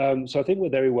 So I think we're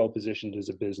very well positioned as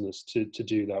a business to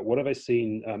do that. What have I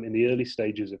seen in the early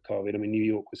stages of COVID? I mean, New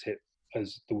York was hit,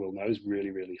 as the world knows,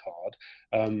 really, really hard.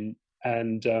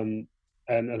 And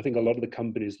I think a lot of the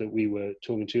companies that we were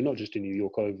talking to, not just in New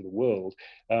York, all over the world,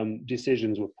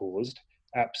 decisions were paused.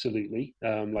 Absolutely,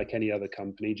 like any other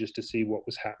company, just to see what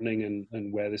was happening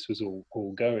and where this was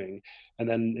all going. And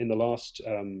then in the last,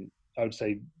 I would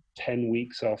say, 10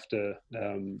 weeks after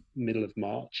middle of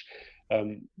March,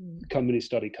 companies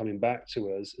started coming back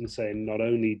to us and saying, not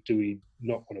only do we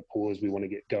not want to pause, we want to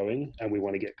get going, and we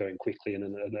want to get going quickly and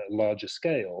at a larger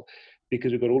scale,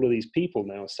 because we've got all of these people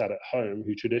now sat at home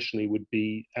who traditionally would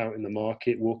be out in the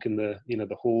market, walking the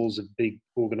halls of big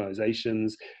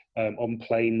organizations, on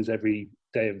planes every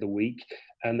day of the week,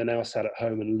 and they're now sat at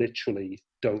home and literally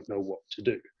don't know what to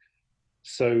do.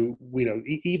 So,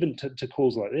 even to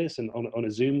calls like this and on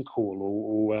a Zoom call,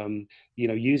 or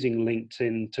using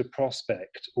LinkedIn to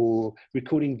prospect, or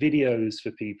recording videos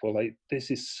for people, like, this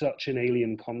is such an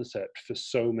alien concept for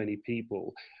so many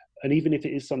people. And even if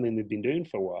it is something they've been doing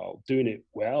for a while, doing it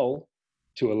well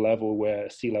to a level where a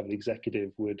C-level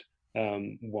executive would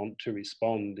want to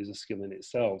respond is a skill in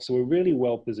itself. So we're really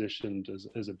well positioned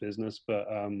as a business, but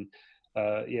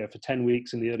for 10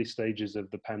 weeks in the early stages of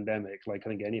the pandemic, like I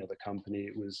think any other company,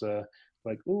 it was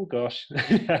like, oh gosh,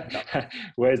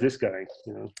 where's this going?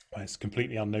 Well, it's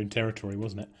completely unknown territory,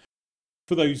 wasn't it?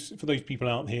 For those people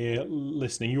out here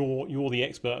listening, you're the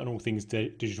expert on all things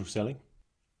digital selling.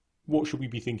 What should we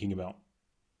be thinking about?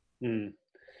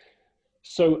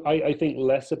 So I think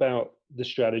less about the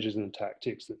strategies and the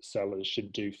tactics that sellers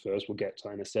should do first. We'll get to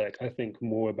that in a sec. I think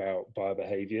more about buyer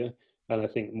behavior. And I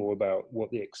think more about what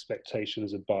the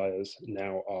expectations of buyers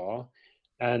now are.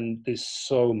 And there's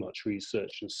so much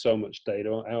research and so much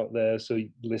data out there. So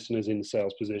listeners in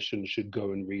sales positions should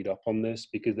go and read up on this,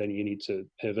 because then you need to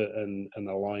pivot and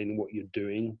align what you're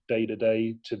doing day to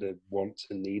day to the wants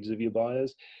and needs of your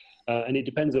buyers. And it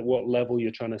depends at what level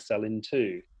you're trying to sell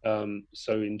into.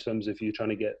 So in terms of if you're trying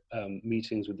to get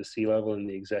meetings with the C-level and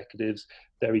the executives,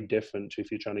 very different to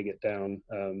if you're trying to get down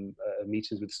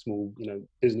meetings with small,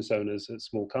 business owners at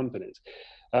small companies.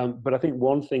 But I think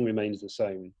one thing remains the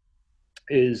same,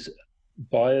 is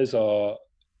buyers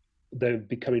they're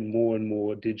becoming more and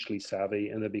more digitally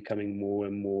savvy, and they're becoming more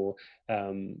and more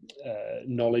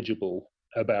knowledgeable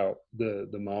about the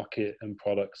market and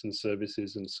products and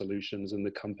services and solutions and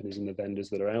the companies and the vendors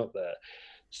that are out there.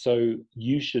 So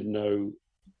you should know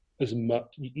as much.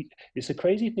 It's a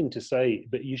crazy thing to say,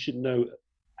 but you should know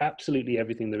absolutely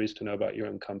everything there is to know about your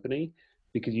own company,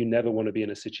 because you never want to be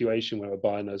in a situation where a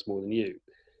buyer knows more than you.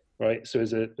 Right. So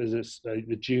as a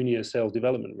junior sales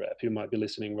development rep who might be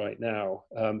listening right now,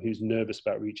 who's nervous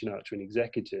about reaching out to an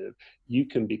executive, you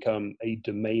can become a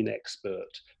domain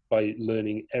expert by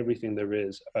learning everything there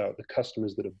is about the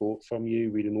customers that have bought from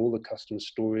you, reading all the customer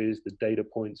stories, the data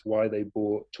points, why they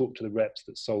bought, talk to the reps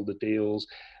that sold the deals,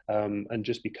 and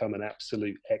just become an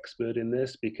absolute expert in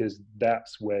this, because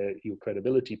that's where your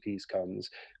credibility piece comes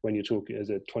when you're talking as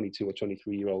a 22 or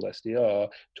 23-year-old SDR,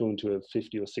 talking to a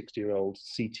 50 or 60-year-old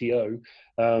CTO.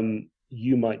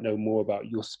 You might know more about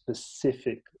your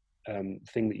specific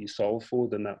thing that you solve for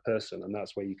than that person, and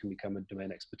that's where you can become a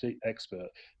domain expert.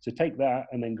 So take that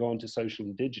and then go on to social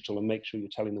and digital and make sure you're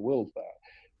telling the world that.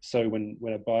 So when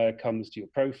a buyer comes to your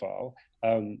profile,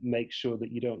 make sure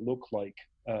that you don't look like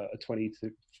a 23,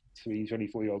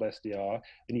 24-year-old SDR,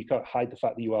 and you can't hide the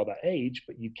fact that you are that age,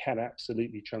 but you can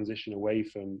absolutely transition away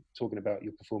from talking about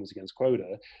your performance against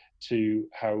quota to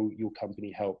how your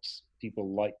company helps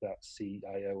people like that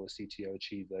CIO or CTO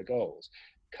achieve their goals.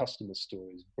 Customer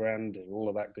stories, branding, all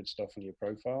of that good stuff on your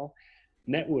profile.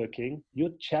 Networking,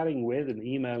 you're chatting with and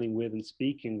emailing with and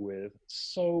speaking with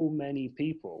so many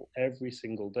people every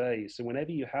single day. So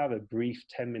whenever you have a brief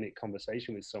 10-minute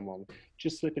conversation with someone,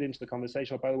 just slip it into the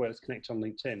conversation. Oh, by the way, let's connect on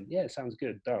LinkedIn. Yeah, sounds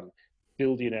good, done.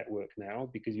 Build your network now,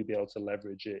 because you'll be able to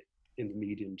leverage it in the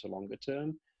medium to longer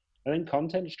term. And then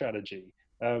content strategy.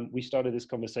 We started this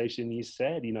conversation, you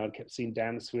said, I kept seeing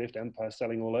Dan Swift, Empire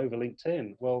Selling all over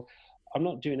LinkedIn. Well, I'm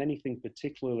not doing anything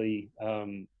particularly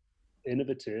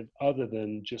innovative other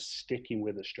than just sticking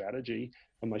with a strategy.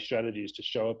 And my strategy is to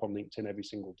show up on LinkedIn every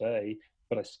single day,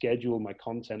 but I schedule my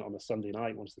content on a Sunday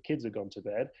night once the kids have gone to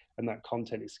bed, and that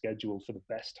content is scheduled for the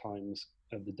best times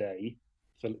of the day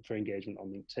for engagement on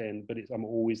LinkedIn. But I'm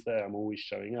always there, I'm always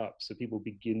showing up. So people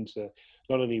begin to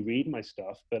not only read my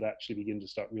stuff, but actually begin to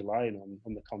start relying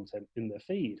on the content in their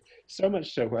feed. So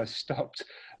much so I stopped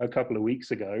a couple of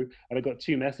weeks ago, and I got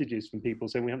 2 messages from people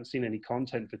saying, we haven't seen any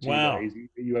content for 2 days.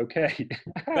 Are you okay?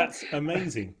 That's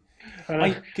amazing.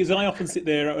 Because I often sit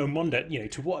there and wonder,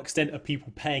 to what extent are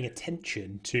people paying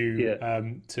attention to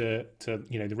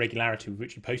the regularity with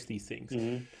which you post these things?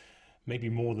 Mm-hmm. Maybe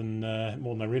more than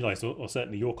I realised, or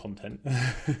certainly your content.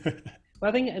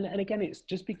 I think, and again, it's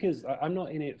just because I'm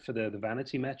not in it for the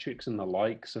vanity metrics and the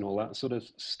likes and all that sort of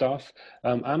stuff.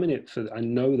 I'm in it for, I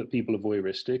know that people are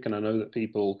voyeuristic, and I know that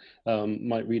people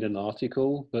might read an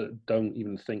article but don't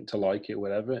even think to like it or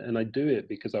whatever. And I do it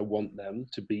because I want them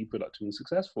to be productive and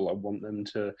successful. I want them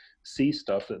to see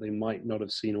stuff that they might not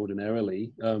have seen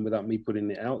ordinarily without me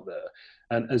putting it out there.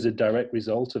 And as a direct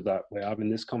result of that, we're having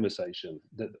this conversation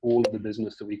that all of the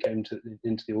business that we came to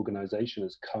into the organization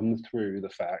has come through the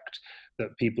fact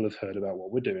that people have heard about what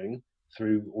we're doing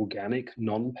through organic,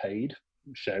 non-paid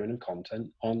sharing of content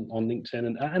on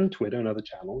LinkedIn and Twitter and other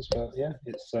channels. But yeah,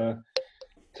 it's the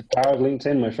power of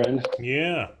LinkedIn, my friend.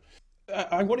 Yeah.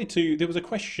 I wanted to. There was a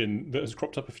question that has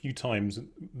cropped up a few times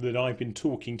that I've been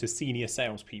talking to senior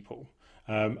salespeople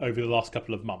over the last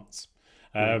couple of months.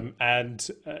 And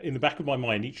in the back of my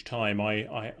mind, each time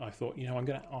I thought, I'm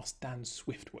going to ask Dan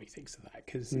Swift what he thinks of that,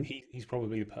 because he's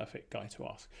probably the perfect guy to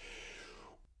ask.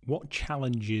 What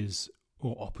challenges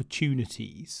or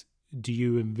opportunities do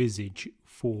you envisage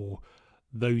for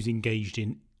those engaged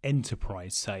in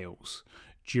enterprise sales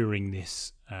during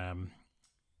this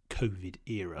COVID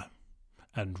era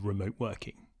and remote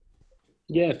working?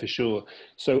 Yeah, for sure.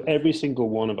 So every single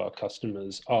one of our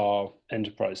customers are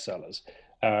enterprise sellers.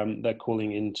 They're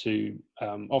calling into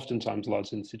oftentimes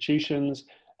large institutions,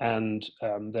 and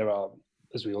there are,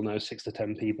 as we all know, 6 to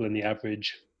 10 people in the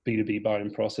average B2B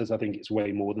buying process. I think it's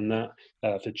way more than that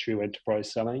for true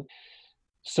enterprise selling.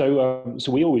 So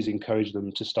we always encourage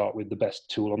them to start with the best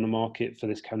tool on the market for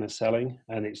this kind of selling,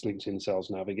 and it's LinkedIn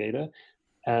Sales Navigator.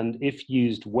 And if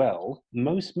used well,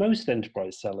 most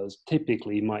enterprise sellers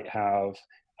typically might have,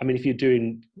 I mean, if you're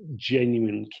doing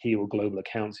genuine key or global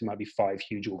accounts, it might be 5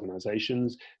 huge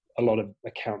organizations. A lot of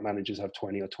account managers have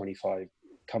 20 or 25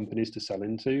 companies to sell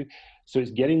into. So it's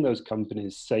getting those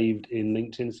companies saved in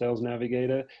LinkedIn Sales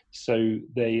Navigator so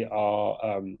they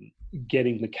are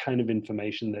getting the kind of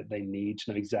information that they need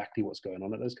to know exactly what's going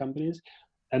on at those companies.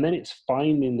 And then it's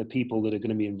finding the people that are going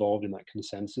to be involved in that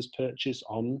consensus purchase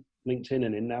on LinkedIn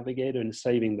and in Navigator and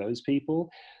saving those people,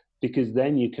 because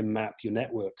then you can map your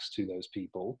networks to those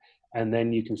people, and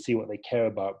then you can see what they care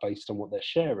about based on what they're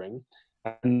sharing.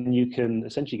 And you can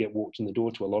essentially get walked in the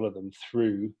door to a lot of them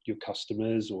through your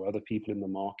customers or other people in the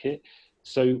market.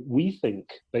 So we think,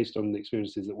 based on the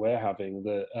experiences that we're having,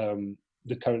 that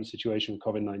the current situation with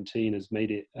COVID-19 has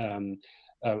made it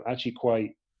actually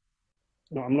quite,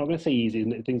 no, I'm not going to say easy,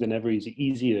 things are never easy,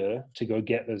 easier to go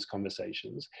get those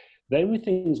conversations. Then with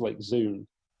things like Zoom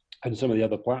and some of the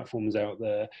other platforms out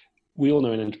there, we all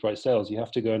know in enterprise sales, you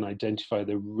have to go and identify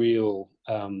the real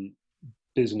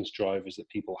business drivers that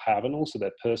people have, and also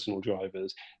their personal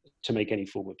drivers to make any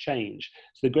form of change.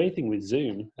 So the great thing with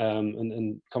Zoom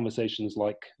and conversations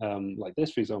like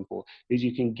this, for example, is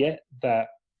you can get that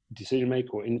decision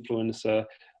maker or influencer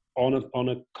on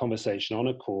a conversation, on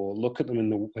a call, look at them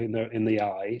in the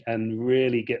eye, and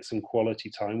really get some quality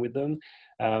time with them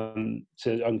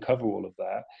to uncover all of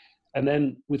that. And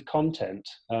then with content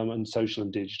and social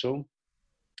and digital,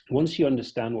 once you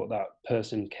understand what that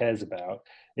person cares about,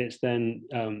 it's then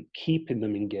keeping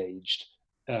them engaged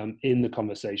in the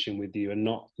conversation with you and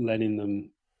not letting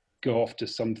them go off to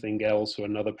something else or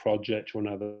another project or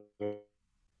another.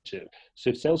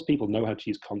 So if salespeople know how to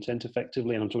use content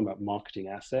effectively, and I'm talking about marketing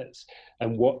assets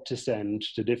and what to send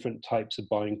to different types of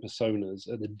buying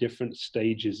personas at the different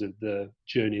stages of the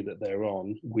journey that they're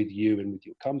on with you and with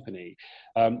your company,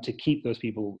 to keep those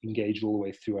people engaged all the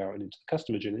way throughout and into the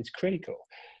customer journey, it's critical.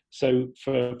 So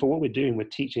for what we're doing, we're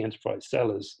teaching enterprise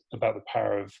sellers about the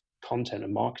power of content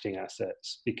and marketing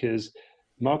assets, because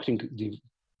marketing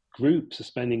groups are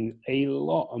spending a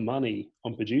lot of money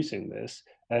on producing this,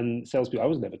 and salespeople, I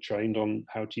was never trained on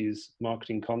how to use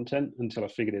marketing content until I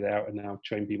figured it out, and now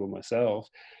train people myself.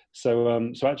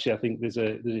 So actually, I think there's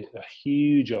a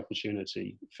huge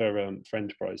opportunity for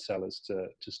enterprise sellers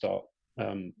to start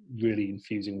really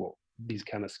infusing these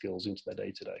kind of skills into their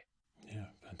day to day. Yeah,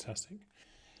 fantastic.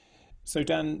 So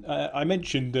Dan, I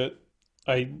mentioned that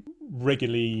I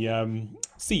regularly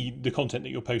see the content that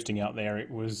you're posting out there. It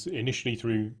was initially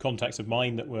through contacts of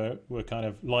mine that were kind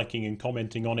of liking and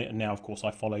commenting on it, and now, of course, I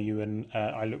follow you, and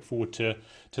I look forward to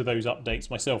those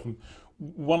updates myself. And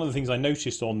one of the things I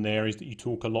noticed on there is that you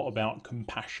talk a lot about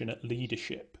compassionate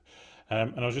leadership,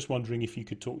 and I was just wondering if you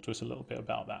could talk to us a little bit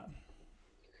about that.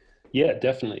 Yeah,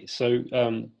 definitely. So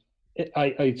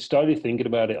I started thinking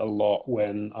about it a lot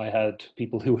when I had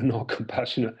people who were not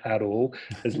compassionate at all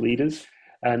as leaders.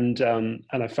 And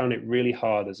I found it really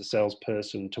hard as a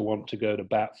salesperson to want to go to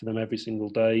bat for them every single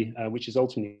day, which is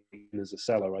ultimately, as a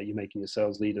seller, right? You're making your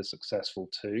sales leader successful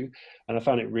too. And I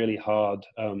found it really hard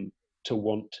to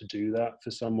want to do that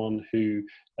for someone who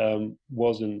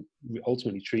wasn't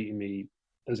ultimately treating me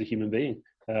as a human being.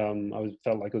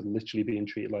 Felt like I was literally being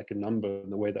treated like a number,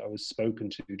 and the way that I was spoken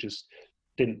to just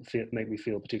didn't make me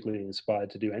feel particularly inspired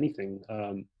to do anything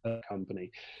at a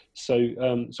company. So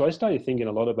I started thinking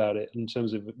a lot about it in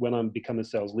terms of, when I become a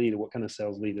sales leader, what kind of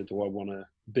sales leader do I want to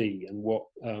be, and what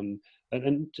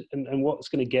and what's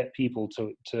going to get people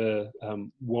to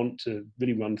want to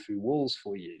really run through walls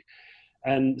for you.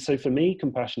 And so for me,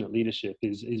 compassionate leadership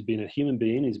is being a human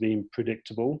being, is being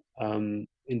predictable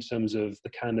in terms of the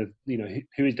kind of,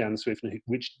 who is Dan Swift, and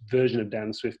which version of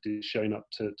Dan Swift is showing up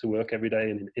to work every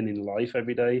day and in life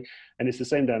every day. And it's the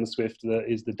same Dan Swift that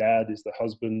is the dad, is the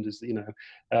husband, is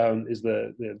is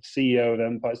the CEO of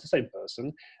Empire. It's the same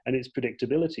person, and it's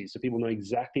predictability. So people know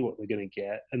exactly what they're going to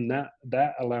get, and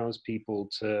that allows people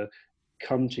to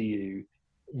come to you,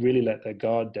 really let their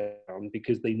guard down,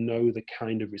 because they know the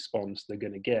kind of response they're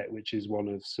going to get, which is one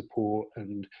of support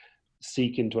and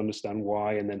seeking to understand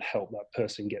why, and then help that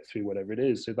person get through whatever it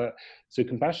is. So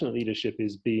compassionate leadership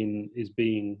is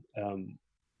being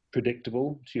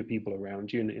predictable to your people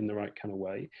around you in the right kind of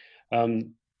way.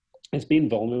 It's being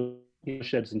vulnerable. You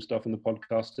shared some stuff in the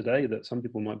podcast today that some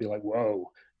people might be like,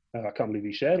 whoa, I can't believe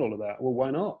you shared all of that. Well,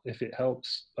 why not? If it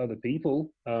helps other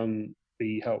people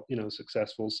be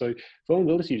successful. So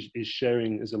vulnerability is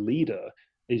sharing, as a leader,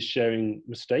 is sharing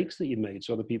mistakes that you made,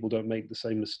 so other people don't make the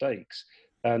same mistakes.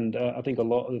 And I think a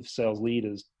lot of sales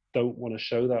leaders don't want to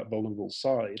show that vulnerable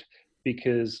side,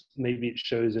 because maybe it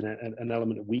shows an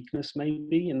element of weakness,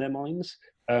 maybe, in their minds.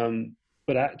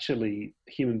 But actually,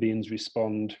 human beings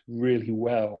respond really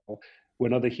well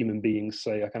when other human beings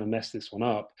say, I kind of messed this one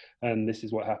up, and this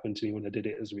is what happened to me when I did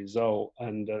it as a result.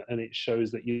 And it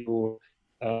shows that you're,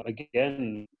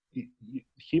 again,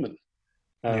 human.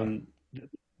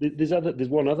 There's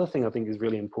one other thing I think is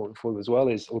really important for them as well,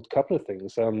 or a couple of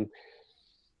things.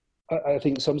 I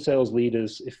think some sales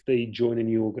leaders, if they join a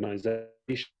new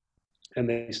organization and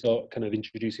they start kind of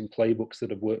introducing playbooks that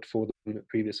have worked for them at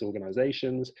previous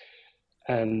organizations,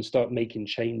 and start making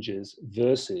changes,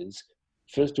 versus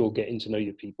first of all getting to know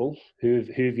your people. Who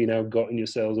have you now got in your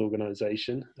sales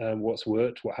organization? What's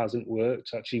worked, what hasn't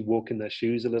worked? Actually walk in their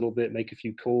shoes a little bit, make a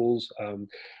few calls,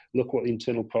 look what the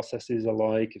internal processes are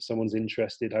like. If someone's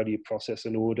interested, how do you process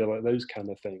an order? Like those kind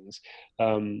of things,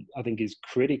 I think is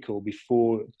critical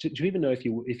before. Do you even know if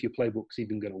your playbook's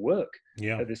even going to work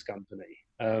at this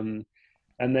company?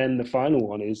 And then the final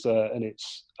one is, and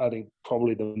it's, I think,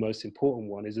 probably the most important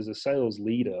one, is as a sales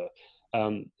leader,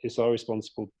 it's our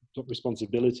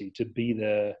responsibility to be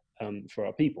there for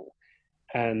our people.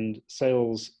 And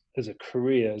sales as a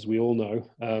career, as we all know,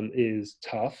 is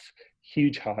tough,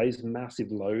 huge highs,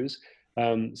 massive lows.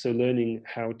 So learning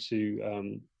how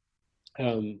to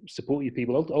support your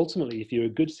people. Ultimately, if you're a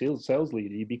good sales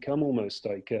leader, you become almost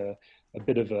like a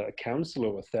bit of a counselor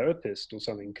or a therapist or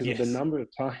something, because of the number of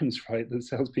times, right, that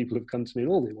salespeople have come to me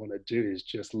and all they want to do is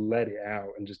just let it out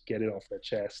and just get it off their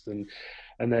chest, and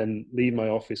then leave my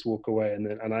office, walk away,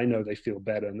 and I know they feel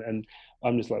better, and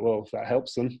I'm just like, well, if that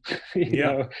helps them,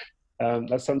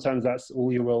 sometimes that's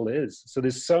all your role is. So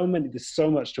there's so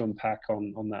much to unpack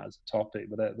on that as a topic,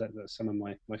 but that's some of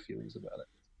my feelings about it.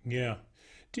 Yeah.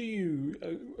 Do you?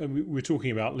 We're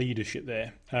talking about leadership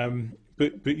there,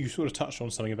 but you sort of touched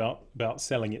on something about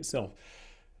selling itself.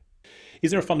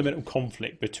 Is there a fundamental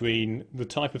conflict between the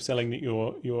type of selling that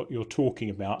you're talking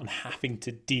about and having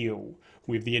to deal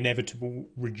with the inevitable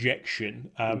rejection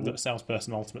that a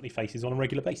salesperson ultimately faces on a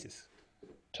regular basis?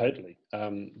 Totally,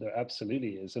 there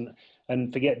absolutely is,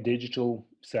 and forget digital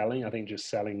selling. I think just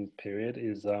selling period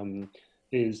is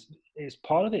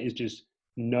part of it. Is just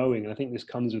knowing, and I think this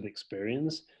comes with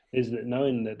experience, is that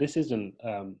knowing that this isn't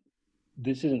a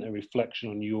reflection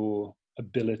on your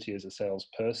ability as a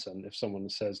salesperson. If someone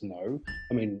says no,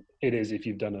 I mean, it is if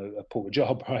you've done a poor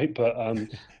job, right? But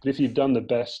if you've done the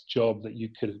best job that you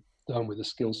could have done with the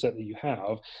skill set that you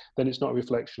have, then it's not a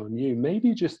reflection on you.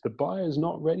 Maybe just the buyer's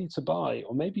not ready to buy,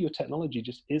 or maybe your technology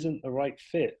just isn't the right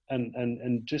fit,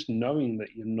 and just knowing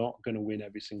that you're not going to win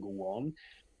every single one.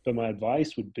 But my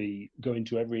advice would be go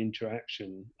into every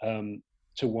interaction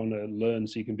to want to learn,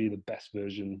 so you can be the best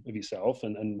version of yourself.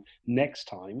 And next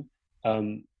time,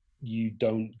 you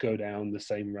don't go down the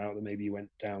same route that maybe you went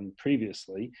down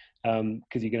previously,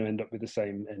 because you're going to end up with the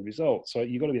same end result. So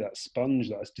you've got to be that sponge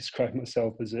that I described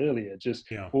myself as earlier, just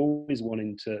always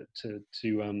wanting to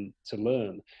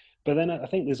learn. But then I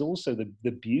think there's also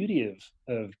the beauty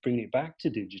of bringing it back to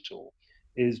digital.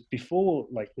 Is before,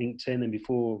 like LinkedIn, and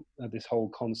before this whole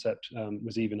concept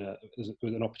was even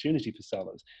an opportunity for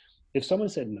sellers, if someone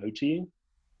said no to you,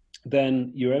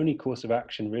 then your only course of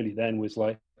action really then was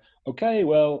like, okay,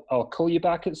 well, I'll call you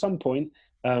back at some point.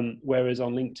 Whereas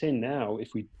on LinkedIn now,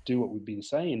 if we do what we've been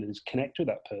saying, is connect with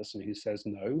that person who says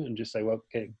no and just say, well,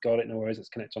 okay, got it, no worries, let's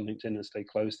connect on LinkedIn and stay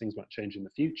close. Things might change in the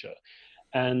future.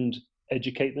 And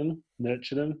educate them,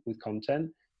 nurture them with content,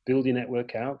 build your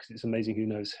network out, because it's amazing who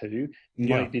knows who.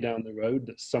 Might be down the road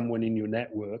that someone in your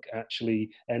network actually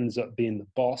ends up being the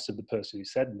boss of the person who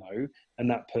said no, and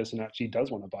that person actually does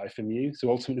want to buy from you. So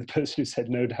ultimately the person who said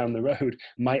no down the road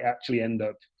might actually end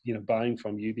up, buying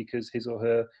from you because his or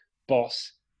her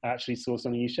boss actually saw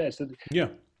something you shared. So Yeah.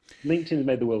 LinkedIn has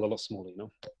made the world a lot smaller,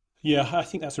 Yeah, I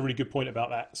think that's a really good point about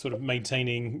that sort of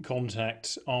maintaining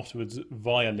contact afterwards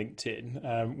via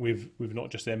LinkedIn with not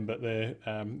just them but the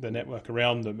network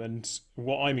around them. And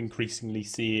what I'm increasingly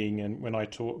seeing, and when I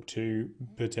talk to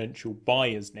potential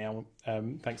buyers now,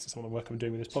 thanks to some of the work I'm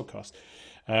doing with this podcast,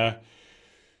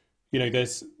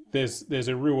 there's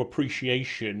a real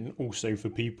appreciation also for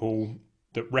people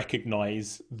that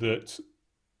recognise that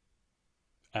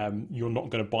you're not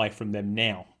going to buy from them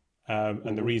now.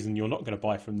 And the reason you're not going to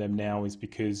buy from them now is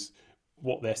because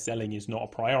what they're selling is not a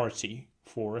priority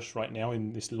for us right now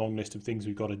in this long list of things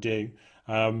we've got to do.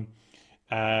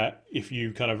 If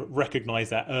you kind of recognize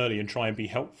that early and try and be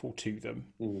helpful to them,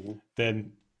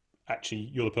 then actually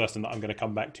you're the person that I'm going to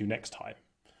come back to next time.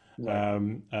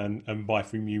 Right. And buy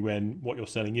from you when what you're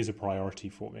selling is a priority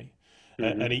for me.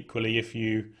 And equally, if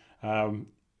you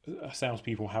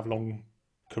salespeople have long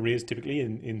careers typically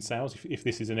in sales, if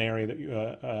this is an area that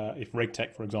if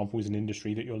RegTech, for example, is an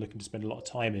industry that you're looking to spend a lot of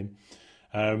time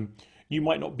in, you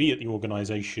might not be at the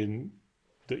organization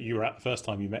that you were at the first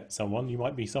time you met someone. You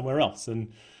might be somewhere else,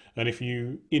 and if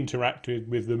you interacted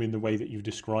with them in the way that you've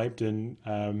described and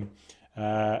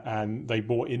they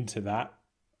bought into that,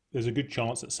 there's a good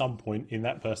chance at some point in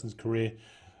that person's career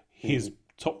his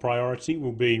top priority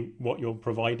will be what your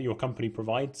company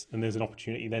provides, and there's an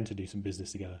opportunity then to do some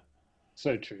business together.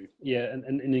 So true. Yeah.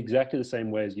 And in exactly the same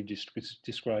way as you've just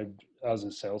described us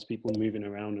as salespeople moving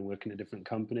around and working at different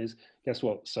companies, guess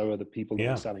what? So are the people that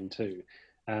are selling too.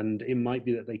 And it might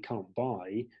be that they can't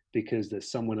buy because there's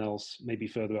someone else maybe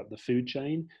further up the food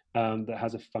chain that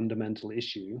has a fundamental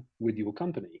issue with your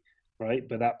company, right?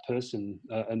 But that person,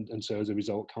 and so as a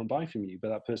result, can't buy from you. But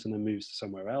that person then moves to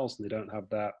somewhere else and they don't have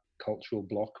that cultural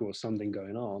block or something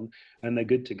going on, and they're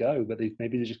good to go. But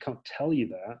maybe they just can't tell you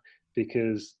that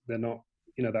because they're not,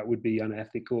 that would be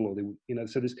unethical, or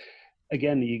so there's,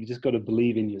 again, you just got to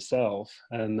believe in yourself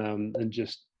and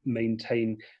just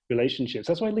maintain relationships.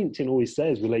 That's why LinkedIn always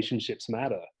says relationships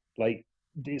matter. Like,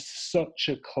 it's such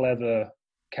a clever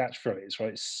catchphrase,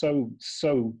 right? So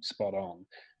spot on.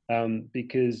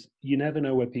 Because you never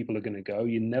know where people are going to go.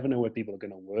 You never know where people are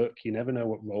going to work. You never know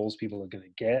what roles people are going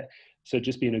to get. So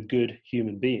just being a good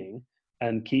human being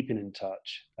and keeping in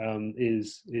touch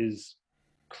is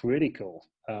critical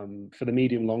for the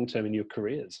medium long term in your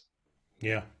careers.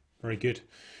 Yeah, very good.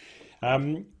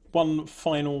 One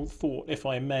final thought, if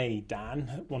I may,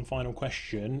 Dan. One final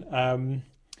question.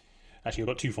 Actually, I've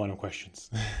got two final questions.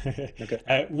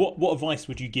 Okay. What advice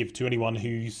would you give to anyone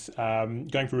who's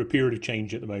going through a period of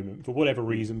change at the moment, for whatever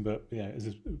reason, but there's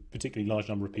a particularly large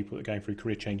number of people that are going through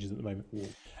career changes at the moment,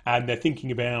 and they're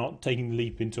thinking about taking the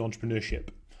leap into entrepreneurship?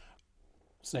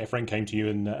 Say a friend came to you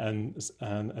and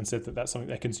said that that's something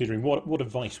they're considering. What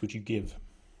advice would you give?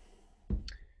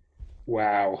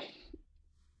 Wow.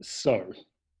 So,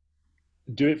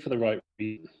 do it for the right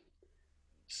reason.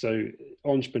 So,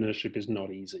 entrepreneurship is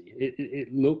not easy.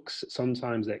 It looks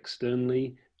sometimes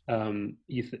externally.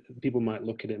 People might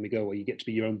look at it and go, "Well, you get to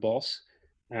be your own boss.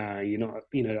 You're not,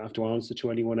 don't have to answer to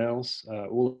anyone else.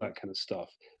 All that kind of stuff.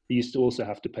 But you still also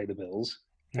have to pay the bills."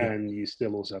 And you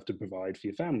still also have to provide for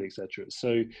your family, etc.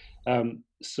 So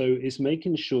it's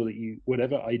making sure that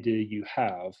whatever idea you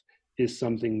have is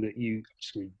something that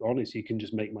just to be honest, you can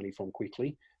just make money from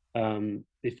quickly.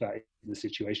 If that is the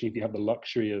situation, if you have the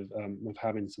luxury of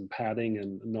having some padding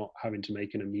and not having to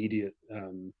make an immediate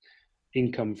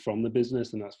income from the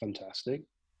business, then that's fantastic.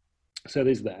 So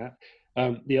there's that.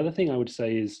 The other thing I would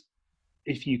say is,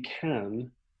 if you can,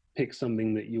 pick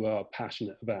something that you are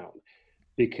passionate about,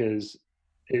 because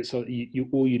it's all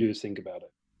you do is think about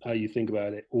it. You think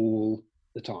about it all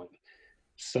the time.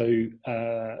 So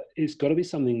it's got to be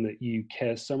something that you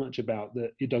care so much about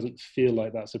that it doesn't feel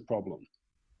like that's a problem,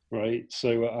 right?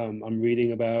 So I'm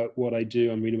reading about what I do.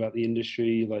 I'm reading about the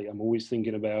industry. Like, I'm always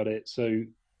thinking about it. So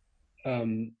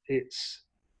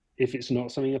if it's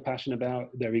not something you're passionate about,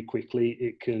 very quickly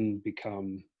it can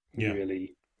become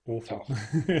really awful.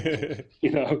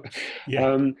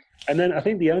 And then I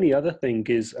think the only other thing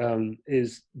is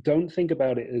don't think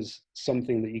about it as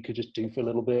something that you could just do for a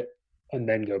little bit and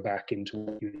then go back into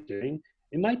what you're doing.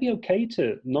 it might be okay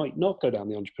to not go down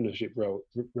the entrepreneurship route.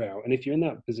 And if you're in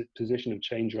that position of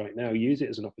change right now, use it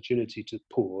as an opportunity to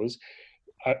pause.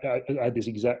 I had this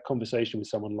exact conversation with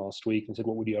someone last week and said,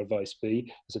 what would your advice be?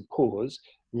 I said, pause,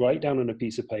 write down on a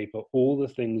piece of paper all the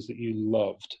things that you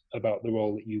loved about the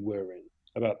role that you were in,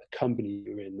 about the company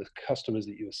you're in, the customers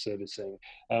that you were servicing,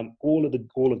 all of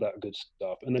that good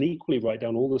stuff. And then equally write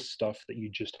down all the stuff that you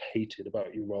just hated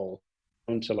about your role,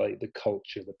 to like the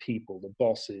culture, the people, the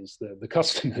bosses, the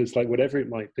customers, like whatever it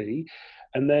might be.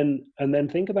 And then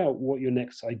think about what your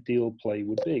next ideal play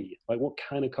would be. Like what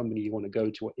kind of company you want to go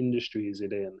to, what industry is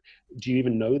it in? Do you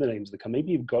even know the names of the company?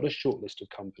 Maybe you've got a short list of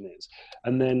companies.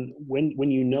 And then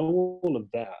when you know all of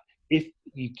that, if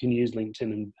you can use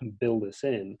LinkedIn and build this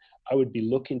in, I would be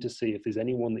looking to see if there's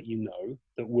anyone that you know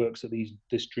that works at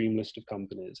this dream list of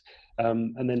companies,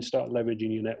 and then start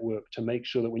leveraging your network to make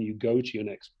sure that when you go to your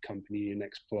next company, your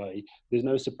next play, there's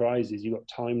no surprises. You've got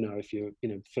time now if you're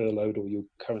furloughed or you're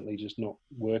currently just not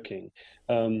working,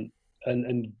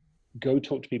 and go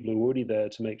talk to people who are already there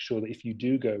to make sure that if you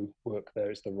do go work there,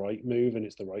 it's the right move and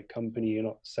it's the right company. You're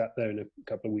not sat there in a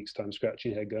couple of weeks' time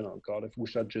scratching your head going, oh God, I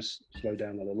wish I'd just slow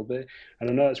down a little bit. And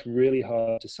I know it's really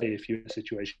hard to say if you're in a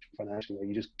situation financially where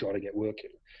you just got to get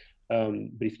working.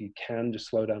 But if you can just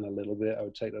slow down a little bit, I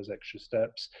would take those extra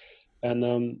steps.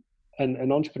 And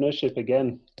entrepreneurship,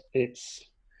 again, it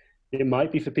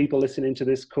might be for people listening to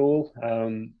this call,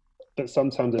 but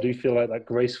sometimes I do feel like that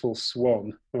graceful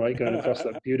swan, right, going across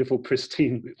that beautiful,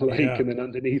 pristine lake, and then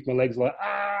underneath my legs like,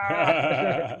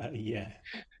 ah! Yeah.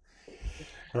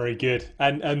 Very good.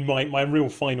 And my real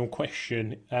final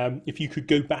question, if you could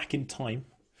go back in time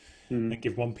and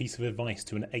give one piece of advice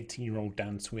to an 18-year-old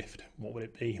Dan Swift, what would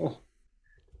it be? Oh,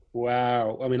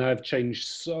 wow. I mean, I've changed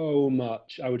so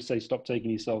much. I would say stop taking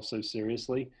yourself so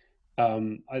seriously.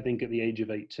 I think at the age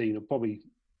of 18, or probably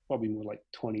more like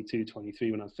 22,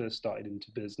 23, when I first started into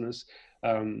business,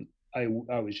 I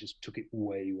was just took it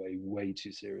way, way, way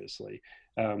too seriously.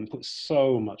 Put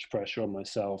so much pressure on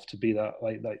myself to be that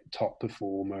like top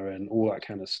performer and all that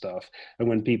kind of stuff. And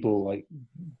when people like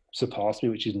surpass me,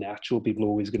 which is natural, people are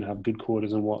always going to have good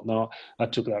quarters and whatnot, I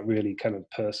took that really kind of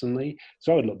personally.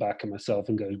 So I would look back at myself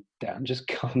and go, Dan, just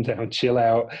calm down, chill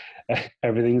out.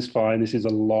 Everything's fine. This is a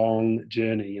long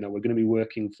journey. We're going to be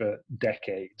working for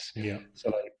decades. Yeah. So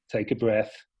like, take a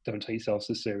breath. Don't take yourself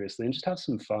so seriously, and just have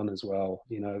some fun as well.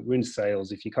 We're in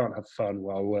sales. If you can't have fun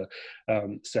while we're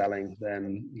selling,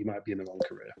 then you might be in the wrong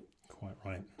career. Quite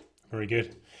right. Very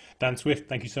good. Dan Swift,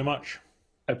 thank you so much.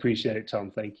 I appreciate it,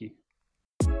 Tom. Thank you.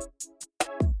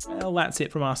 Well, that's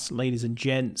it from us, ladies and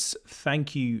gents.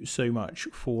 Thank you so much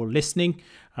for listening.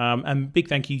 And big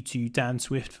thank you to Dan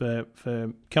Swift for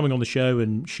coming on the show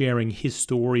and sharing his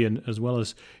story, and as well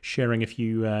as sharing a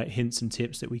few hints and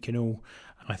tips that we can all,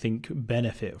 I think,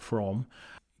 benefit from.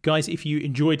 Guys, if you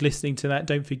enjoyed listening to that,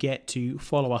 don't forget to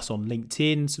follow us on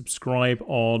LinkedIn, subscribe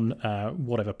on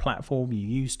whatever platform you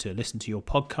use to listen to your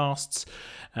podcasts,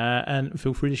 and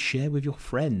feel free to share with your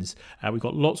friends. We've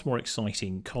got lots more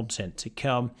exciting content to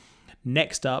come.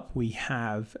 Next up, we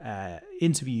have an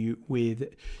interview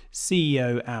with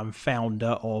CEO and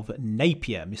founder of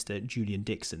Napier, Mr. Julian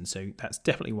Dixon. So that's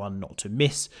definitely one not to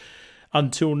miss.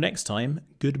 Until next time,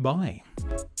 goodbye.